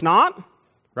everybody when it's not,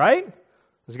 right?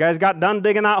 Those guys got done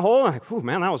digging that hole. I'm like,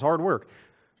 man, that was hard work.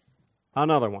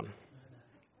 Another one.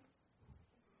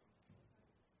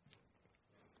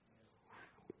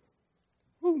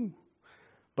 Woo.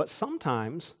 But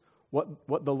sometimes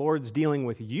what the Lord's dealing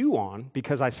with you on,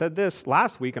 because I said this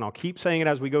last week and I'll keep saying it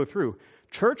as we go through,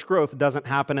 church growth doesn't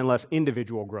happen unless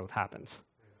individual growth happens.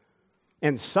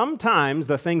 And sometimes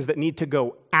the things that need to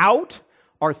go out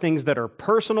are things that are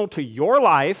personal to your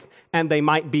life, and they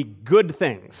might be good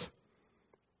things.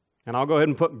 And I'll go ahead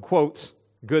and put in quotes,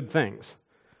 good things.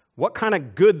 What kind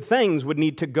of good things would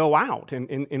need to go out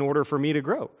in order for me to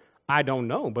grow? I don't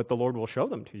know, but the Lord will show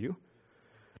them to you.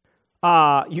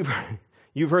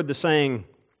 You've heard the saying,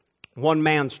 one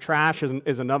man's trash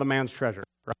is another man's treasure,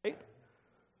 right?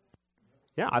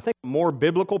 Yeah, I think a more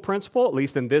biblical principle, at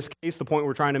least in this case, the point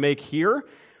we're trying to make here,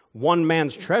 one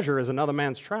man's treasure is another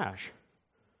man's trash.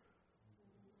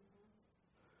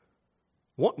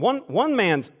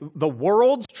 The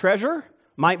world's treasure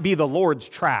might be the Lord's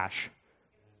trash.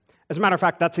 As a matter of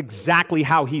fact, that's exactly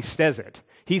how he says it.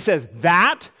 He says,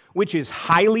 that which is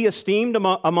highly esteemed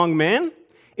among men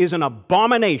is an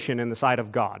abomination in the sight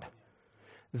of God.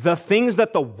 The things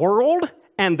that the world,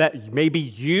 and that maybe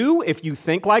you, if you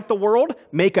think like the world,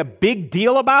 make a big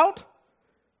deal about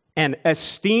and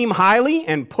esteem highly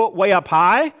and put way up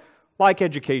high, like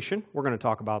education, we're going to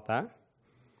talk about that,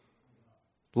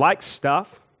 like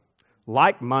stuff,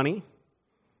 like money,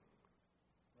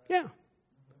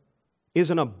 is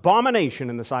an abomination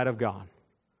in the sight of God.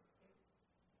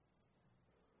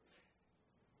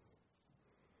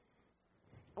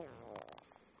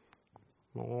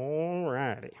 All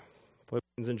righty.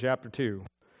 Philippians in chapter 2.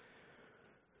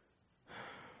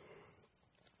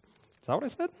 Is that what I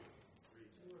said?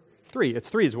 3. It's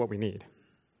 3 is what we need.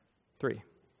 3,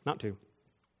 not 2.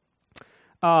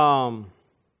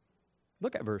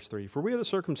 Look at verse 3. For we are the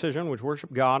circumcision which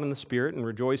worship God in the Spirit and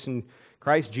rejoice in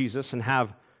Christ Jesus and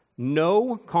have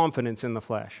no confidence in the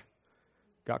flesh.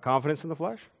 Got confidence in the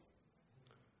flesh?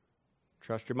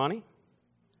 Trust your money?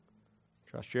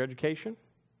 Trust your education?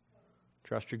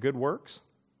 Trust your good works?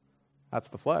 That's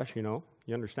the flesh, you know.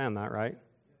 You understand that, right?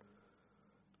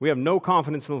 We have no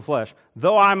confidence in the flesh.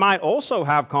 Though I might also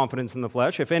have confidence in the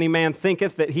flesh, if any man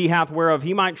thinketh that he hath whereof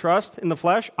he might trust in the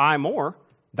flesh, I more.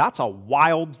 That's a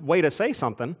wild way to say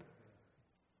something.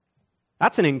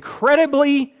 That's an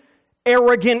incredibly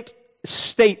arrogant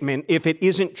statement if it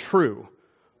isn't true.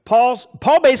 Paul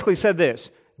basically said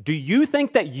this, do you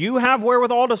think that you have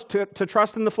wherewithal to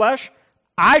trust in the flesh?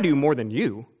 I do more than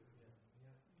you.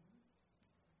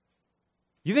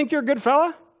 You think you're a good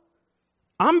fella?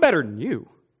 I'm better than you.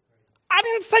 I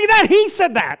didn't say that. He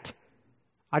said that.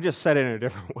 I just said it in a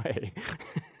different way.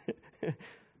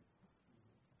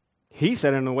 He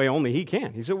said it in a way only he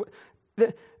can. He said,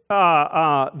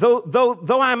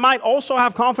 though I might also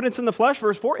have confidence in the flesh,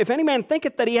 verse 4, if any man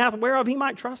thinketh that he hath whereof he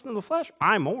might trust in the flesh,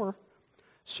 I more.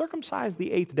 Circumcised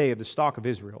the 8th day of the stock of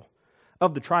Israel,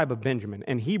 of the tribe of Benjamin,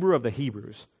 and Hebrew of the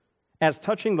Hebrews, as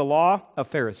touching the law, a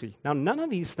Pharisee. Now, none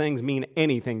of these things mean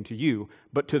anything to you,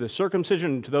 but to the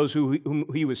circumcision and to those whom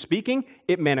he was speaking,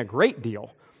 it meant a great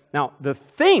deal. Now, the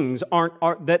things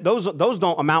those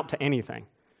don't amount to anything.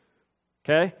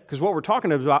 Okay? Because what we're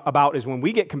talking about is when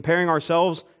we get comparing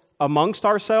ourselves amongst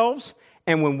ourselves,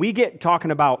 and when we get talking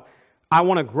about, I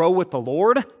want to grow with the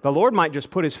Lord might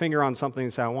just put his finger on something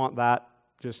and say, I want that.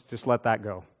 Just let that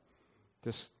go.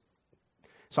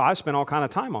 So I've spent all kind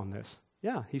of time on this.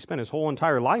 Yeah, he spent his whole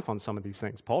entire life on some of these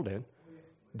things. Paul did.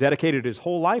 Dedicated his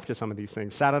whole life to some of these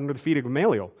things. Sat under the feet of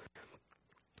Gamaliel.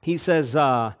 He says,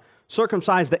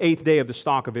 circumcised the 8th day of the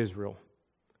stock of Israel,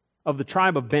 of the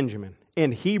tribe of Benjamin,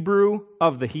 in Hebrew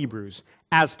of the Hebrews,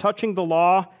 as touching the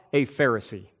law, a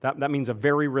Pharisee. That means a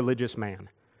very religious man.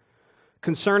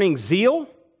 Concerning zeal,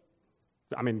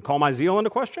 call my zeal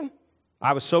into question.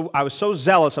 I was so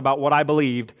zealous about what I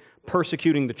believed,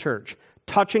 persecuting the church.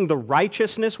 Touching the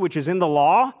righteousness which is in the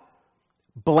law,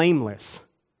 blameless.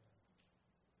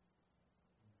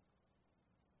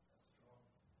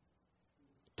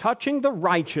 Touching the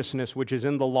righteousness which is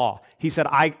in the law. He said,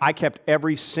 I kept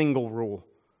every single rule.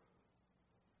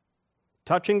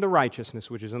 Touching the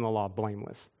righteousness which is in the law,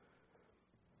 blameless.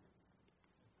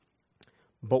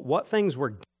 But what things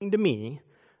were gain to me,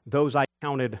 those I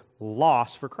counted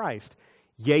loss for Christ.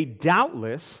 Yea,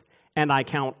 doubtless, and I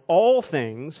count all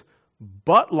things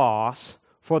but loss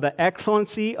for the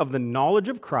excellency of the knowledge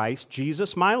of Christ,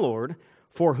 Jesus my Lord,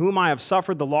 for whom I have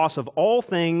suffered the loss of all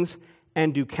things,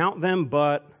 and do count them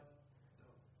but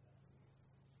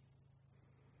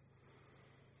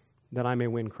that I may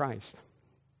win Christ.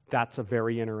 That's a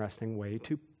very interesting way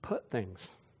to put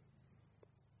things.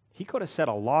 He could have said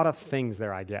a lot of things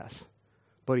there, I guess.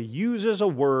 But he uses a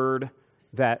word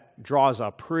that draws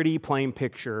a pretty plain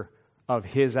picture of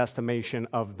his estimation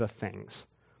of the things.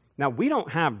 Now, we don't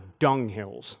have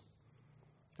dunghills.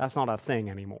 That's not a thing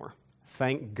anymore.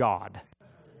 Thank God.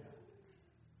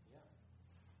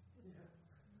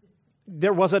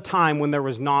 There was a time when there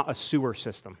was not a sewer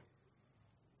system.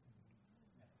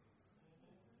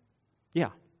 Yeah.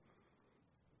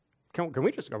 Can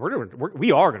we just go?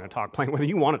 We are going to talk plain, whether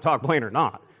you want to talk plain or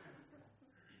not.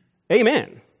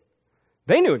 Amen.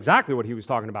 They knew exactly what he was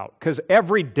talking about, because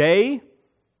every day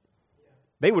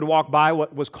they would walk by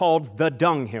what was called the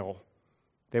dunghill.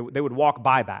 They would walk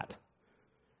by that.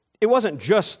 It wasn't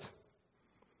just,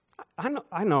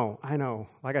 I know.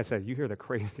 Like I said, you hear the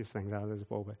craziest things out of this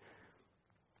pulpit.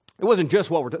 It wasn't just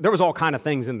there was all kind of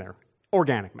things in there.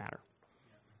 Organic matter.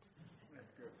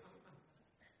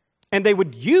 And they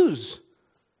would use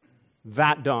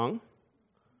that dung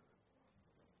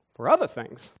for other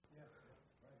things.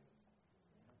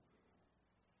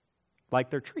 Like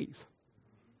their trees.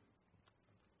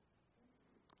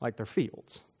 Like their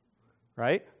fields.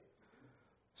 Right?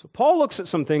 So Paul looks at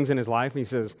some things in his life and he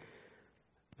says,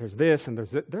 there's this and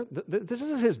there's this. This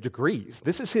is his degrees.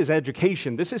 This is his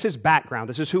education. This is his background.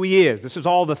 This is who he is. This is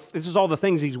all the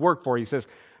things he's worked for. He says,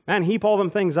 man, heap all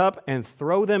them things up and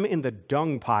throw them in the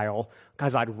dung pile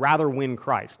because I'd rather win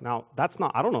Christ. Now,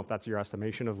 I don't know if that's your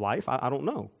estimation of life. I don't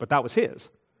know. But that was his.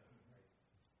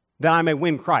 That I may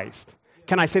win Christ.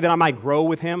 Can I say that I might grow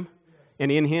with him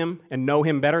and in him and know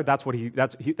him better? That's what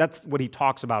he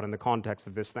talks about in the context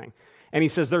of this thing. And he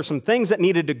says there's some things that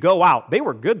needed to go out. They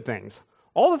were good things.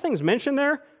 All the things mentioned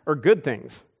there are good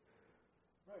things.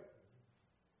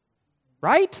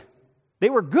 Right? They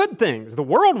were good things. The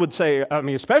world would say,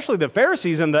 especially the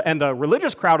Pharisees and the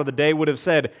religious crowd of the day would have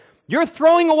said, you're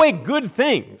throwing away good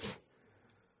things.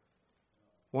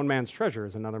 One man's treasure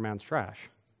is another man's trash.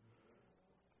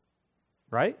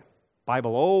 Right?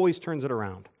 Bible always turns it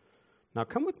around. Now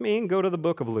come with me and go to the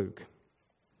book of Luke.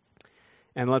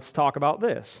 And let's talk about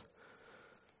this.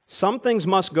 Some things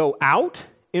must go out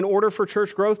in order for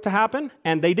church growth to happen,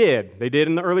 and they did. They did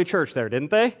in the early church there,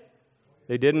 didn't they?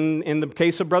 They did in the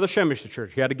case of Brother Shemish's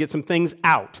church. You had to get some things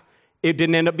out. It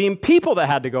didn't end up being people that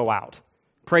had to go out.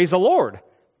 Praise the Lord.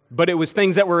 But it was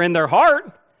things that were in their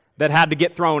heart that had to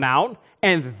get thrown out,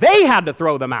 and they had to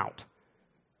throw them out.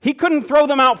 He couldn't throw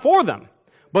them out for them.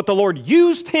 But the Lord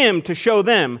used him to show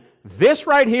them, this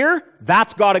right here,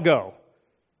 that's got to go.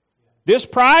 This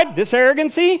pride, this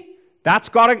arrogancy, it's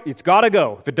got to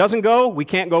go. If it doesn't go, we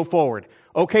can't go forward.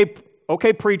 Okay,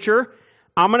 preacher,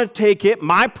 I'm going to take it,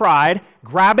 my pride,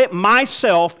 grab it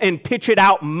myself, and pitch it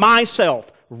out myself,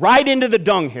 right into the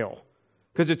dunghill,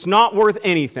 because it's not worth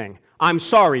anything. I'm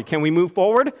sorry, can we move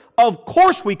forward? Of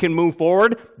course we can move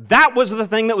forward. That was the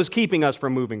thing that was keeping us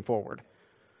from moving forward.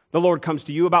 The Lord comes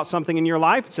to you about something in your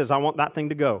life and says, I want that thing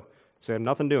to go. Say, I'm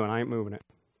nothing doing, I ain't moving it.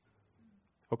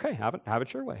 Okay, have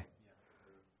it your way.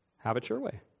 Have it your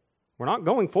way. We're not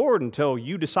going forward until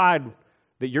you decide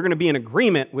that you're going to be in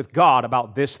agreement with God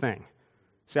about this thing.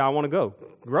 Say, I want to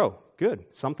grow. Good.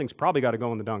 Something's probably got to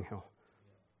go in the dunghill.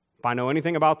 If I know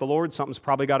anything about the Lord, something's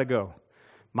probably got to go.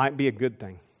 Might be a good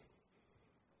thing.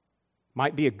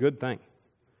 Might be a good thing.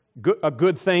 A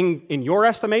good thing in your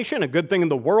estimation, a good thing in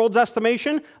the world's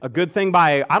estimation, a good thing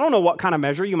by, I don't know what kind of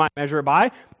measure you might measure it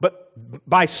by, but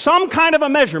by some kind of a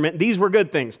measurement, these were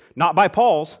good things. Not by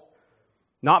Paul's,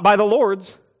 not by the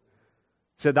Lord's.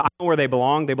 He said, I know where they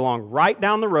belong. They belong right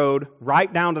down the road,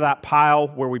 right down to that pile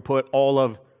where we put all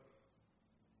of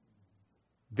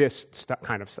this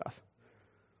kind of stuff.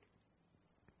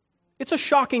 It's a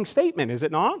shocking statement, is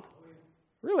it not?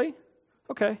 Really?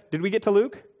 Okay. Did we get to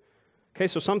Luke? Okay,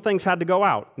 so some things had to go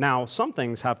out. Now, some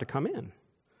things have to come in.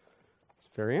 It's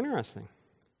very interesting.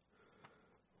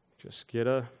 Just get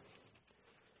a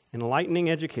enlightening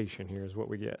education here is what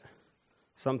we get.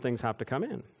 Some things have to come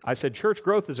in. I said church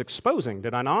growth is exposing,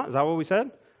 did I not? Is that what we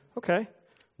said? Okay.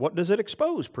 What does it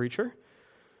expose, preacher?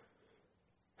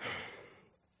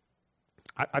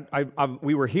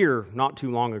 We were here not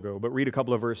too long ago, but read a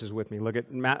couple of verses with me. Look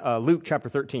at Luke chapter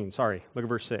 13. Sorry, look at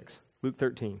verse 6. Luke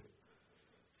 13.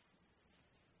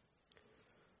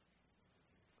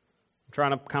 I'm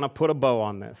trying to kind of put a bow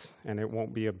on this, and it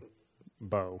won't be a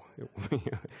bow. It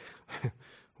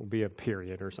will be a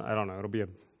period or something. I don't know.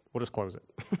 We'll just close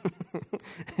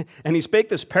it. And he spake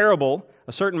this parable.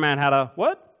 A certain man had a,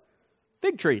 what?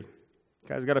 Fig tree. The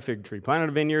guy's got a fig tree. Planted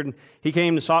a vineyard. And he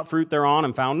came and sought fruit thereon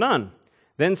and found none.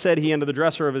 Then said he unto the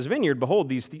dresser of his vineyard, Behold,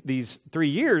 these 3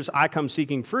 years I come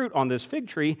seeking fruit on this fig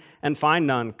tree and find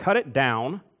none. Cut it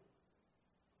down.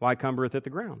 Why cumbereth it the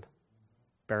ground?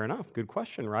 Fair enough. Good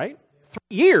question, right?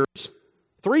 3 years?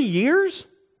 3 years?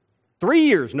 3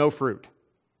 years, no fruit.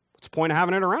 What's the point of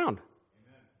having it around?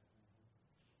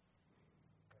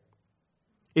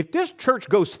 If this church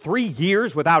goes 3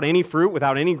 years without any fruit,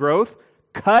 without any growth,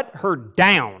 cut her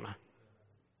down.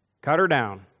 Cut her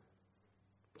down.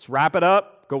 Let's wrap it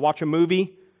up. Go watch a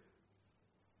movie.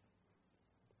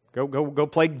 Go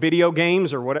play video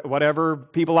games or whatever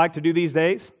people like to do these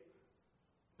days.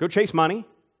 Go chase money.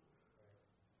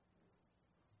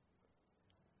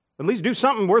 At least do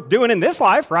something worth doing in this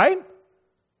life, right?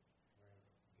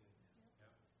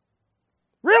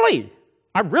 Really?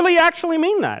 I really actually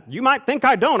mean that. You might think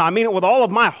I don't. I mean it with all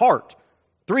of my heart.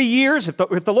 3 years, if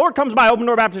the Lord comes by Open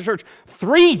Door Baptist Church,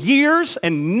 3 years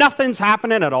and nothing's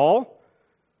happening at all,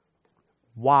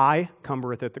 why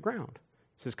cumbereth it the ground?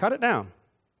 He says, cut it down.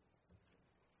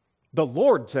 The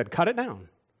Lord said, cut it down.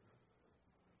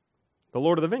 The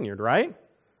Lord of the vineyard, right?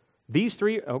 These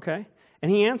three, okay. And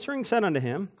he answering said unto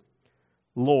him,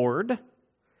 Lord,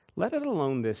 let it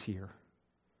alone this year.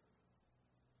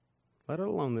 Let it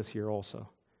alone this year also,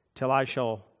 till I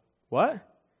shall, what?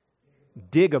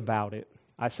 Dig about it.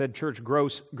 I said church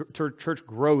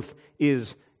growth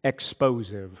is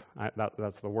exposive.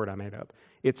 That's the word I made up.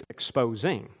 It's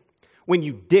exposing. When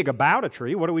you dig about a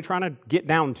tree, what are we trying to get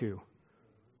down to?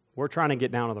 We're trying to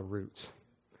get down to the roots.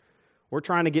 We're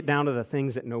trying to get down to the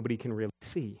things that nobody can really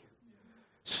see.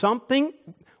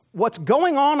 What's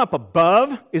going on up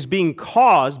above is being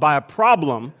caused by a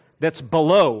problem that's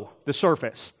below the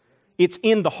surface. It's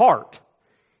in the heart.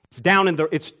 It's down in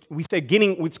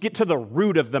let's get to the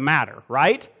root of the matter,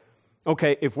 right?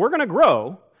 Okay, if we're going to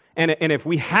grow, and if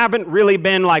we haven't really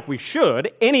been like we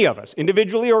should, any of us,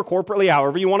 individually or corporately,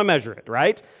 however you want to measure it,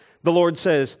 right? The Lord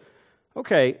says,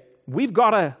 okay, we've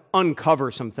got to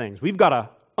uncover some things. We've got to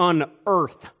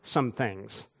unearth some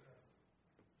things.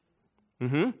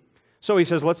 So he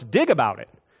says, let's dig about it.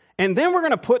 And then we're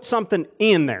going to put something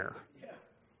in there.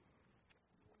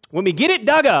 When we get it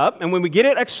dug up and when we get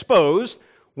it exposed,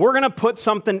 we're going to put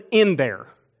something in there.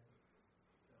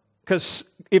 Because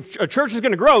if a church is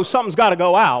going to grow, something's got to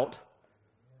go out.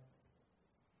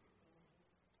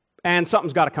 And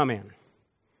something's got to come in.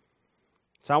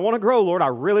 So I want to grow, Lord. I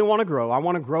really want to grow. I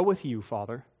want to grow with you,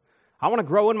 Father. I want to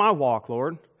grow in my walk,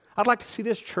 Lord. I'd like to see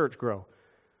this church grow.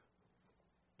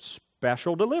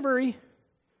 Special delivery.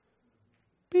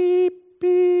 Beep,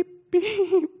 beep,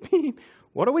 beep, beep.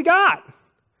 What do we got?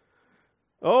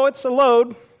 Oh, it's a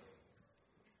load.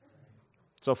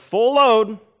 It's a full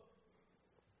load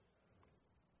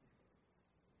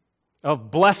of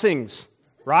blessings,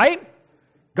 right?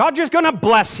 God's just going to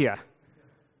bless you.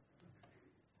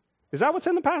 Is that what's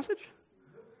in the passage?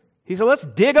 He said, let's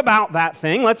dig about that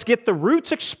thing. Let's get the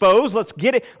roots exposed. Let's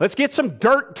get some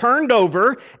dirt turned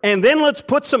over, and then let's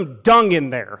put some dung in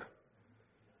there.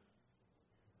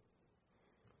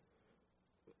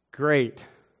 Great.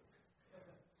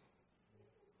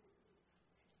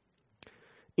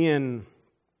 In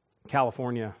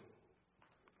California,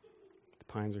 the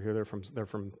Pines are here. They're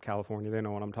from California. They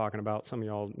know what I'm talking about. Some of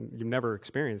y'all, you've never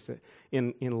experienced it.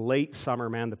 In late summer,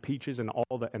 man, the peaches and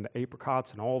the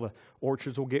apricots and all the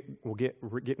orchards will get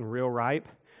getting real ripe,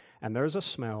 and there's a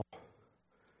smell.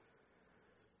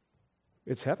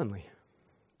 It's heavenly.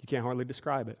 You can't hardly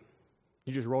describe it.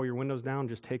 You just roll your windows down,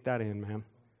 just take that in, man.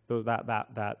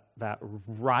 That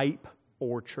ripe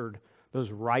orchard,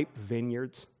 those ripe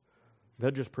vineyards.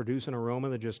 They'll just produce an aroma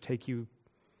that just kind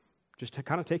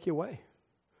of take you away.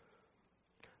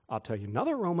 I'll tell you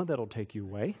another aroma that'll take you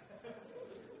away.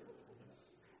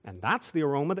 And that's the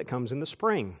aroma that comes in the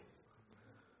spring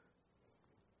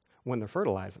when they're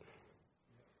fertilizing.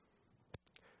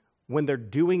 When they're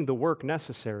doing the work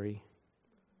necessary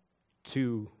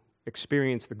to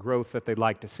experience the growth that they'd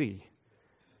like to see.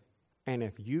 And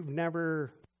if you've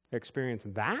never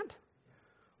experienced that,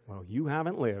 well, you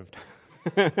haven't lived.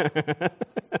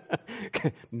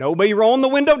 Nobody rolling the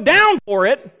window down for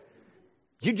it.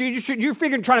 You're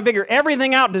trying to figure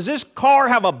everything out. Does this car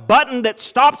have a button that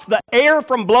stops the air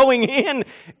from blowing in?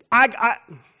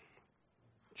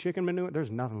 Chicken manure? There's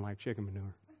nothing like chicken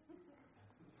manure.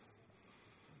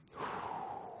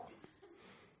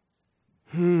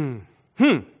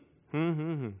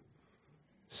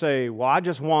 Say, well, I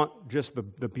just want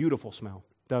the beautiful smell.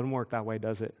 Doesn't work that way,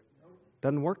 does it?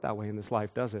 Doesn't work that way in this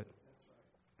life, does it?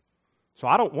 So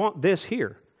I don't want this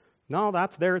here. No,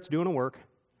 that's there. It's doing a work.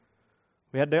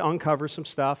 We had to uncover some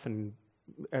stuff and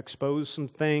expose some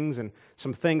things, and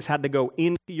some things had to go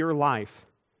into your life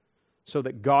so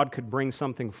that God could bring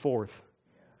something forth.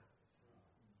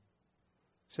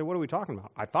 So what are we talking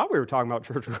about? I thought we were talking about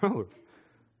church growth.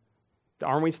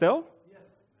 Aren't we still? Yes.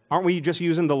 Aren't we just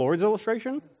using the Lord's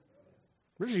illustration?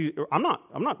 I'm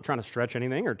not trying to stretch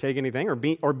anything or take anything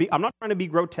I'm not trying to be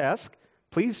grotesque.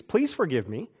 Please forgive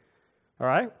me. All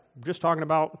right? I'm just talking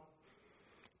about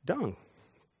dung.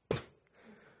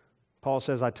 Paul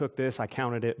says, I took this, I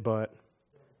counted it, but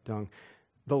dung.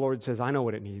 The Lord says, I know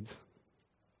what it needs.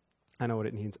 I know what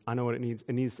it needs. I know what it needs.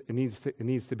 It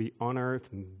needs to be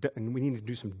unearthed, and we need to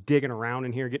do some digging around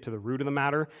in here, get to the root of the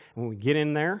matter. And when we get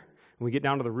in there, when we get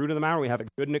down to the root of the matter, we have it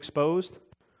good and exposed.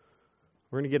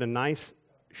 We're going to get a nice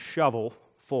shovel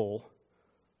full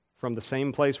from the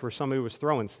same place where somebody was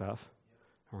throwing stuff.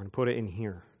 And we're going to put it in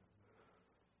here.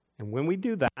 And when we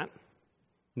do that,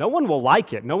 no one will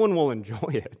like it. No one will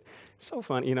enjoy it. It's so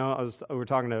fun. You know, we were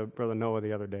talking to Brother Noah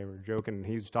the other day. We were joking, and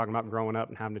he was talking about growing up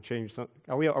and having to change something.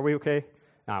 Are we okay?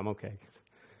 No, I'm okay.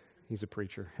 He's a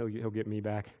preacher. He'll get me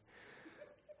back.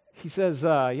 He says,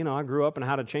 I grew up and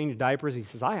how to change diapers. He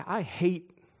says, I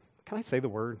hate, can I say the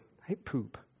word? I hate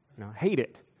poop. I hate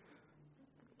it.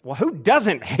 Well, who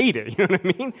doesn't hate it? You know what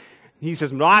I mean? He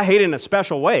says, no, I hate it in a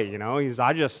special way.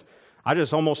 I just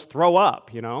almost throw up,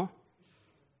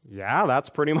 Yeah, that's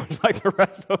pretty much like the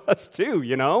rest of us too,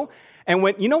 And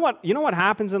when you know what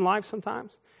happens in life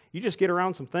sometimes? You just get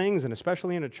around some things, and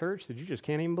especially in a church, that you just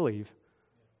can't even believe.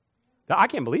 I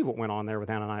can't believe what went on there with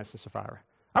Ananias and Sapphira.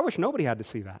 I wish nobody had to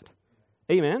see that.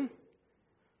 Amen?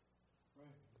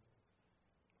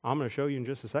 I'm going to show you in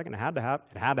just a second. It had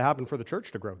to happen for the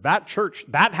church to grow. That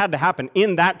had to happen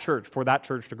in that church for that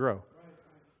church to grow.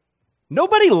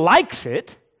 Nobody likes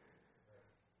it.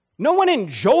 No one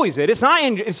enjoys it. It's not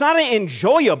an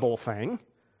enjoyable thing.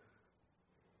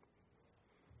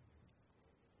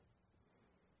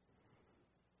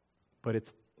 But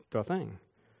it's the thing.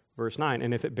 Verse 9,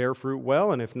 and if it bear fruit,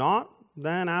 well, and if not,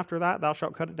 then after that thou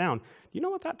shalt cut it down. You know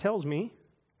what that tells me?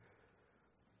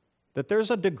 That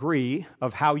there's a degree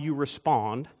of how you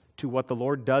respond to what the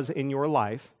Lord does in your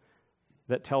life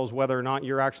that tells whether or not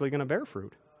you're actually going to bear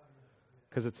fruit.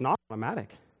 Because it's not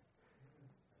automatic.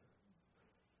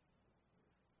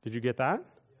 Did you get that?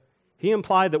 He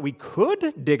implied that we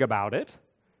could dig about it,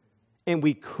 and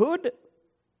we could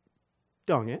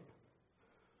dung it,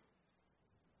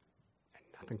 and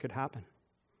nothing could happen.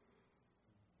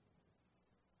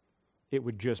 It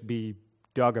would just be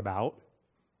dug about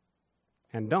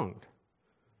and dunged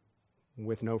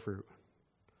with no fruit.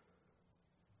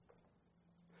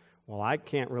 Well, I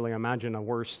can't really imagine a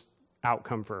worse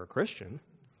outcome for a Christian.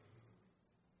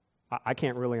 I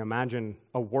can't really imagine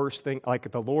a worse thing, like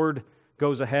the Lord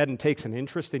goes ahead and takes an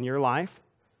interest in your life,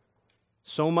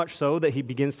 so much so that He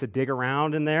begins to dig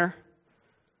around in there,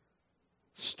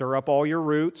 stir up all your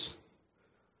roots,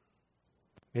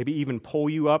 maybe even pull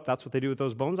you up. That's what they do with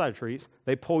those bonsai trees.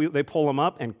 They pull them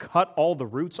up and cut all the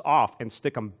roots off and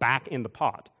stick them back in the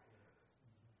pot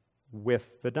with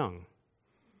the dung.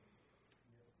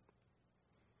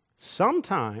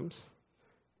 Sometimes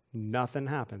nothing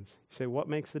happens. You say, what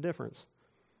makes the difference?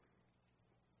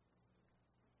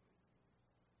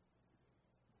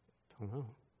 Don't know.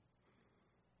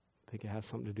 I think it has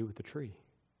something to do with the tree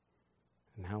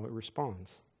and how it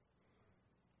responds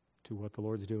to what the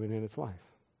Lord's doing in its life.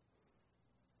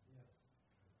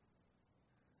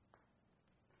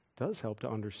 It does help to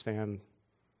understand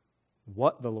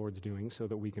what the Lord's doing so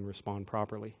that we can respond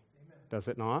properly. Amen. Does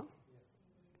it not?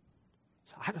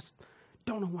 Yes. So I just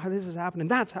don't know why this is happening.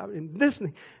 That's happening. This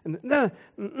thing, and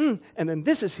then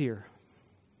this is here.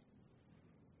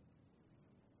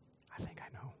 I think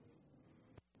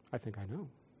I know.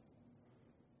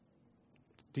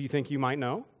 Do you think you might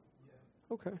know?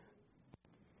 Yeah. Okay.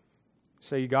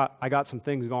 Say I got some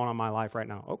things going on in my life right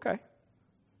now. Okay.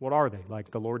 What are they? Like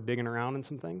the Lord digging around in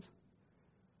some things?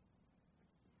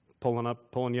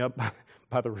 Pulling you up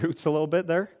by the roots a little bit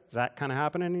there? Is that kind of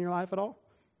happening in your life at all?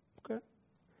 Okay.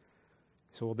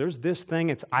 So, well, there's this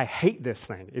thing. I hate this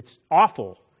thing. It's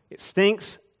awful. It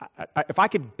stinks. If I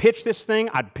could pitch this thing,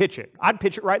 I'd pitch it. I'd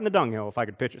pitch it right in the dunghill if I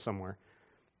could pitch it somewhere.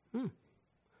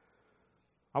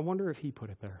 I wonder if He put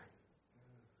it there.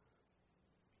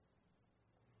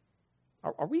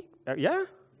 Are we? Yeah?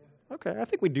 Okay, I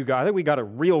think we do. I think we got a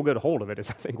real good hold of it, is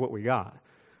I think what we got.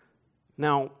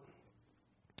 Now,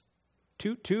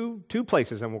 two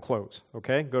places and we'll close,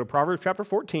 okay? Go to Proverbs chapter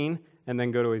 14 and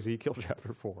then go to Ezekiel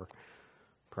chapter 4.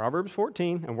 Proverbs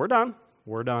 14, and we're done.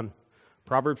 We're done.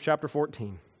 Proverbs chapter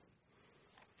 14.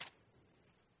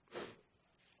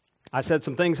 I said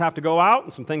some things have to go out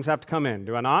and some things have to come in.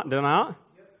 Do I not? Did I not?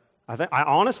 Yep.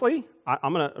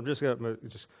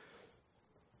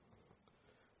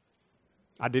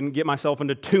 I didn't get myself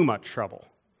into too much trouble.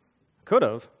 Could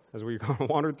have, as we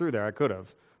wandered through there, I could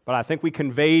have. But I think we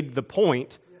conveyed the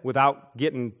point without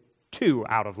getting too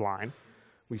out of line.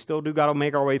 We still do got to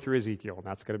make our way through Ezekiel, and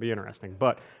that's going to be interesting.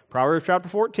 But Proverbs chapter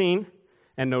 14,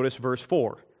 and notice verse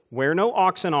 4. Where no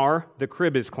oxen are, the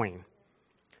crib is clean.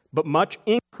 But much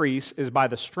increase is by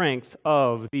the strength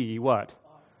of the what?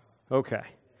 Okay.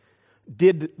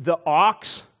 Did the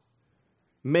ox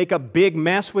make a big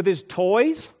mess with his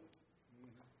toys?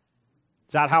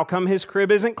 Is that how come his crib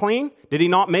isn't clean? Did he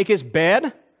not make his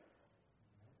bed?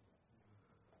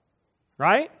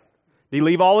 Right? Did he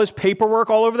leave all his paperwork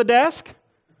all over the desk?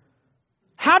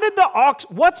 How did the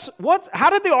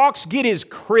ox get his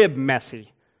crib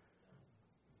messy?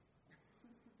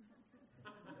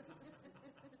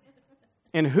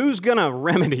 And who's going to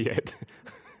remedy it?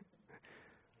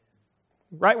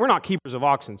 Right? We're not keepers of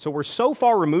oxen, so we're so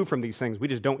far removed from these things, we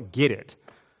just don't get it.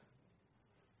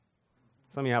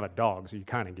 Some of you have a dog, so you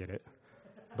kind of get it.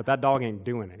 But that dog ain't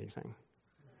doing anything.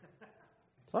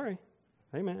 Sorry.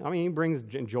 Hey, man. I mean, he brings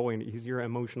joy, and he's your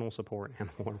emotional support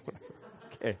animal or whatever.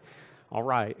 Okay. All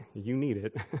right. You need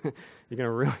it. You're going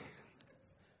to really...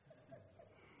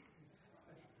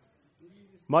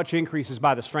 Much increases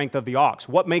by the strength of the ox.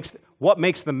 What makes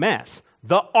the mess?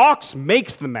 The ox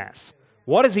makes the mess.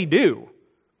 What does he do?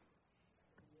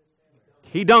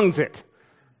 He dungs it.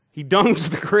 He dungs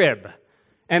the crib.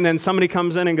 And then somebody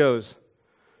comes in and goes,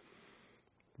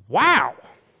 wow.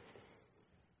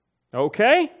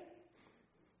 Okay.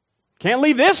 Can't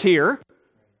leave this here.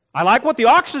 I like what the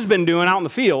ox has been doing out in the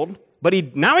field,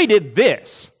 but now he did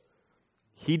this.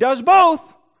 He does both.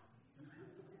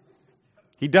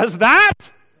 He does that,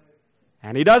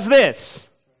 and he does this.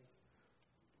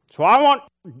 So I want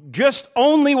just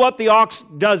only what the ox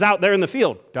does out there in the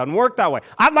field. Doesn't work that way.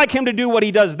 I'd like him to do what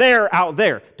he does there, out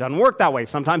there. Doesn't work that way.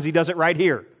 Sometimes he does it right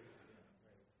here.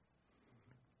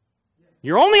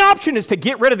 Your only option is to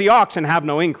get rid of the ox and have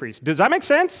no increase. Does that make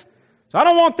sense? So I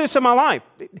don't want this in my life.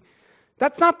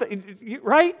 That's not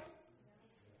right?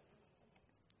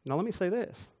 Now let me say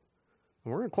this.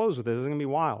 We're going to close with this. It's going to be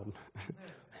wild.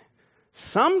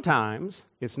 Sometimes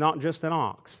it's not just an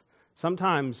ox.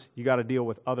 Sometimes you got to deal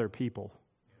with other people.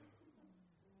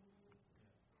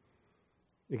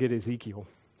 Look at Ezekiel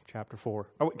chapter 4.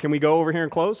 Oh, can we go over here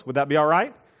and close? Would that be all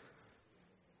right?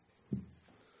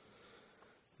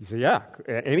 You say, yeah,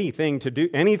 anything to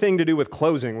do with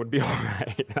closing would be all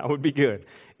right. That would be good.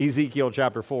 Ezekiel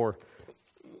chapter 4.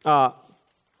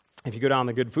 If you go down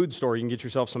to the good food store, you can get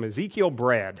yourself some Ezekiel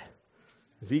bread.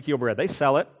 Ezekiel bread. They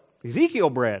sell it. Ezekiel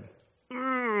bread.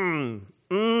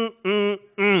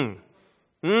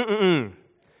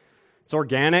 It's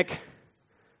organic,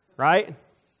 right?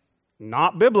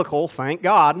 Not biblical, thank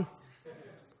God.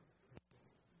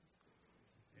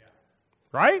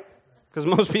 Right? Because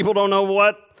most people don't know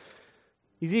what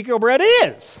Ezekiel bread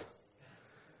is.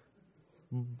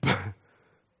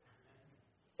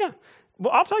 Yeah.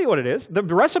 Well, I'll tell you what it is. The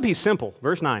recipe's simple.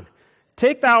 Verse 9.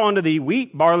 Take thou unto thee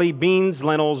wheat, barley, beans,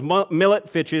 lentils, millet,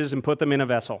 fitches, and put them in a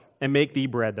vessel, and make thee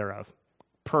bread thereof.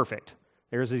 Perfect.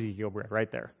 There's Ezekiel bread right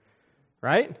there.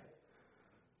 Right?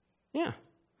 Yeah.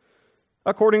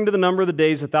 According to the number of the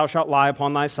days that thou shalt lie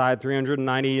upon thy side,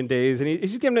 390 days. And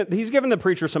he's given the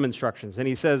preacher some instructions. And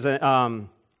he says, and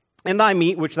thy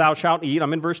meat which thou shalt eat,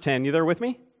 I'm in verse 10. You there with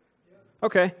me?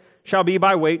 Okay. Shall be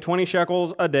by weight 20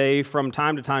 shekels a day. From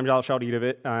time to time thou shalt eat of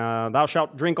it. Thou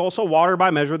shalt drink also water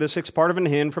by measure, the sixth part of an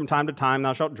hin. From time to time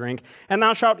thou shalt drink. And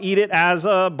thou shalt eat it as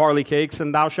barley cakes.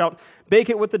 And thou shalt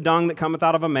bake it with the dung that cometh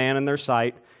out of a man in their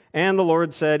sight. And the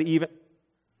Lord said, even...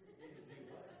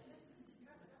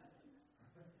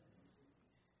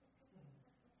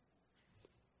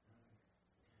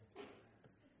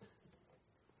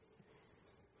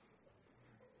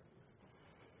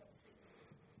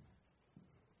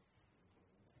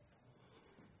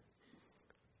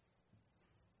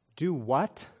 Do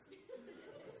what?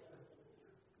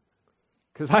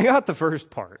 Because I got the first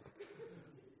part.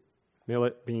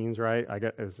 Millet, beans, right? I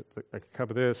got a cup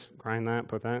of this, grind that,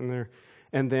 put that in there.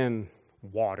 And then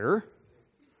water.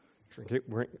 Drink it.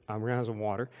 I'm going to have some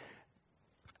water.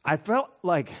 I felt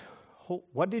like,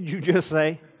 what did you just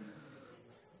say?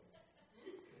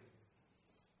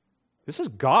 This is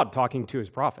God talking to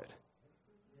his prophet.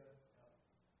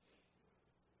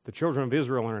 The children of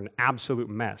Israel are in an absolute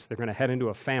mess. They're going to head into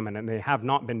a famine, and they have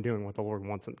not been doing what the Lord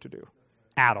wants them to do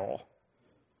at all.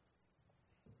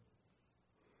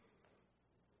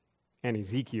 And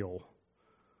Ezekiel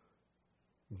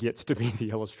gets to be the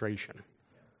illustration.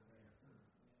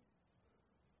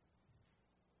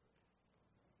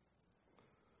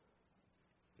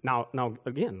 Now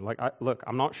again, look,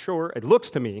 I'm not sure. It looks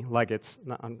to me like it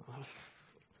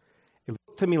looks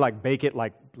to me like bake it,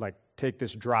 like take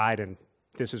this dried and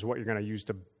this is what you're going to use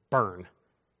to burn.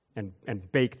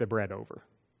 and bake the bread over.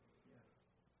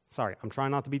 Sorry, I'm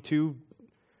trying not to be too... Do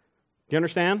you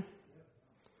understand?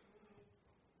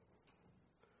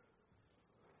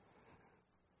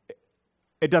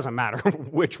 It doesn't matter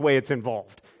which way it's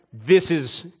involved. This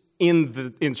is in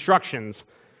the instructions,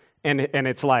 and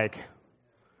it's like,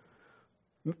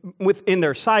 within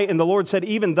their sight, and the Lord said,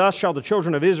 even thus shall the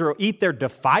children of Israel eat their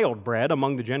defiled bread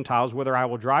among the Gentiles, whither I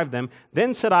will drive them.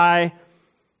 Then said I,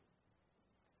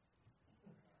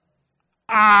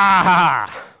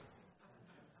 ah,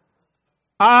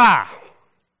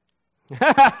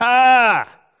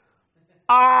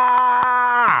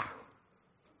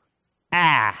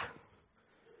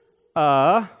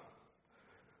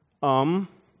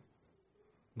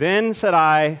 Then said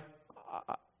I,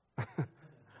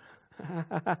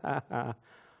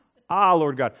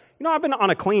 Lord God. I've been on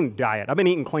a clean diet. I've been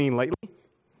eating clean lately.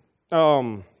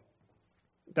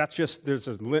 That's just,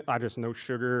 I just no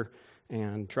sugar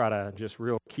and try to just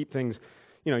keep things,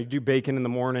 you do bacon in the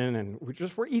morning and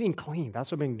we're eating clean.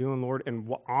 That's what I've been doing, Lord. And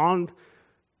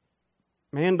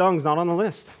man dung's not on the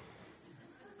list.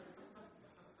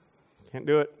 Can't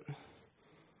do it.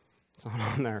 It's not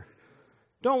on there.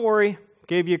 Don't worry.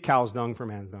 Gave you cow's dung for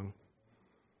man's dung.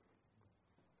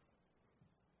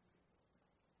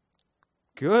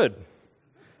 Good.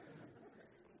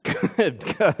 Good,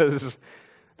 because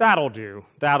that'll do.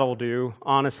 That'll do.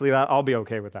 Honestly, I'll be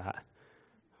okay with that.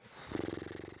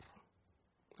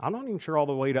 I'm not even sure all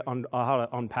the way to how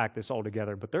to unpack this all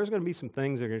together, but there's going to be some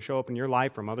things that are going to show up in your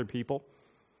life from other people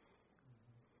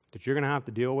that you're going to have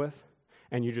to deal with,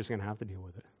 and you're just going to have to deal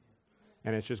with it.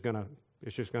 And it's just going to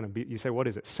be, you say, what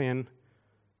is it? Sin?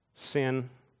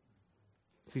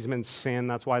 These men sin.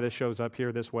 That's why this shows up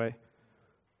here this way.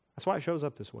 That's why it shows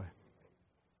up this way.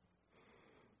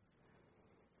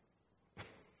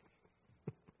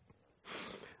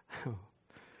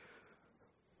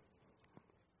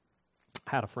 I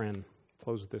had a friend,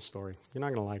 close with this story. You're not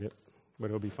going to like it, but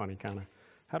it'll be funny, kind of.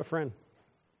 Had a friend.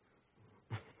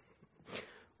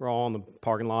 We're all in the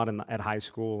parking lot at high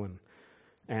school,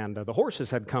 and the horses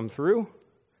had come through,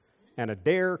 and a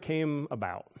dare came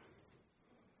about.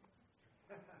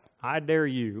 I dare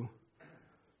you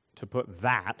to put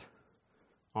that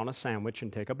on a sandwich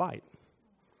and take a bite.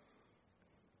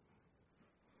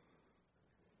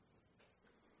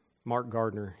 Mark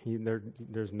Gardner,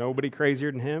 there's nobody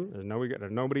crazier than him. There's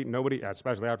nobody,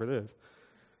 especially after this.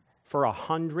 For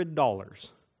 $100,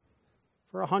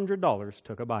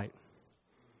 took a bite.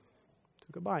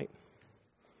 Took a bite.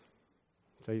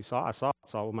 So I saw it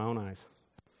with my own eyes.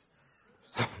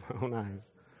 Saw with my own eyes.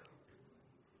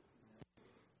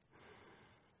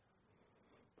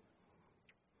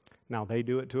 Now they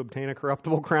do it to obtain a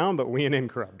corruptible crown, but we an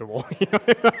incorruptible.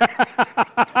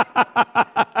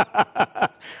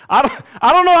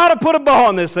 I don't know how to put a bow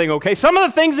on this thing, okay? Some of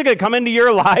the things that are going to come into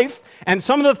your life, and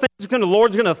some of the things the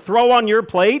Lord's going to throw on your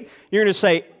plate, you're going to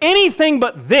say, anything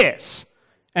but this.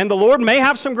 And the Lord may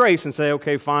have some grace and say,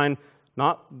 okay, fine,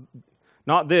 not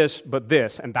this, but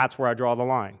this. And that's where I draw the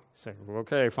line. Say, well,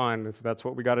 okay, fine, if that's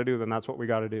what we got to do, then that's what we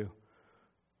got to do.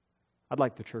 I'd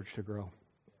like the church to grow.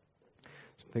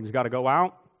 Some things got to go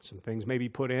out. Some things may be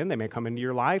put in. They may come into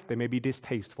your life. They may be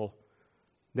distasteful.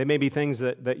 They may be things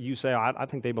that you say, I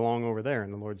think they belong over there.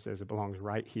 And the Lord says it belongs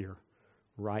right here.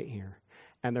 Right here.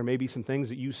 And there may be some things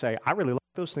that you say, I really like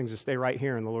those things to stay right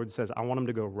here. And the Lord says, I want them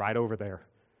to go right over there.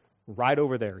 Right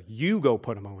over there. You go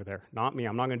put them over there. Not me.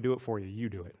 I'm not going to do it for you. You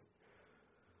do it.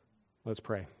 Let's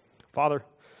pray. Father,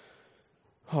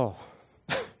 Lord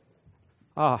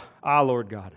God.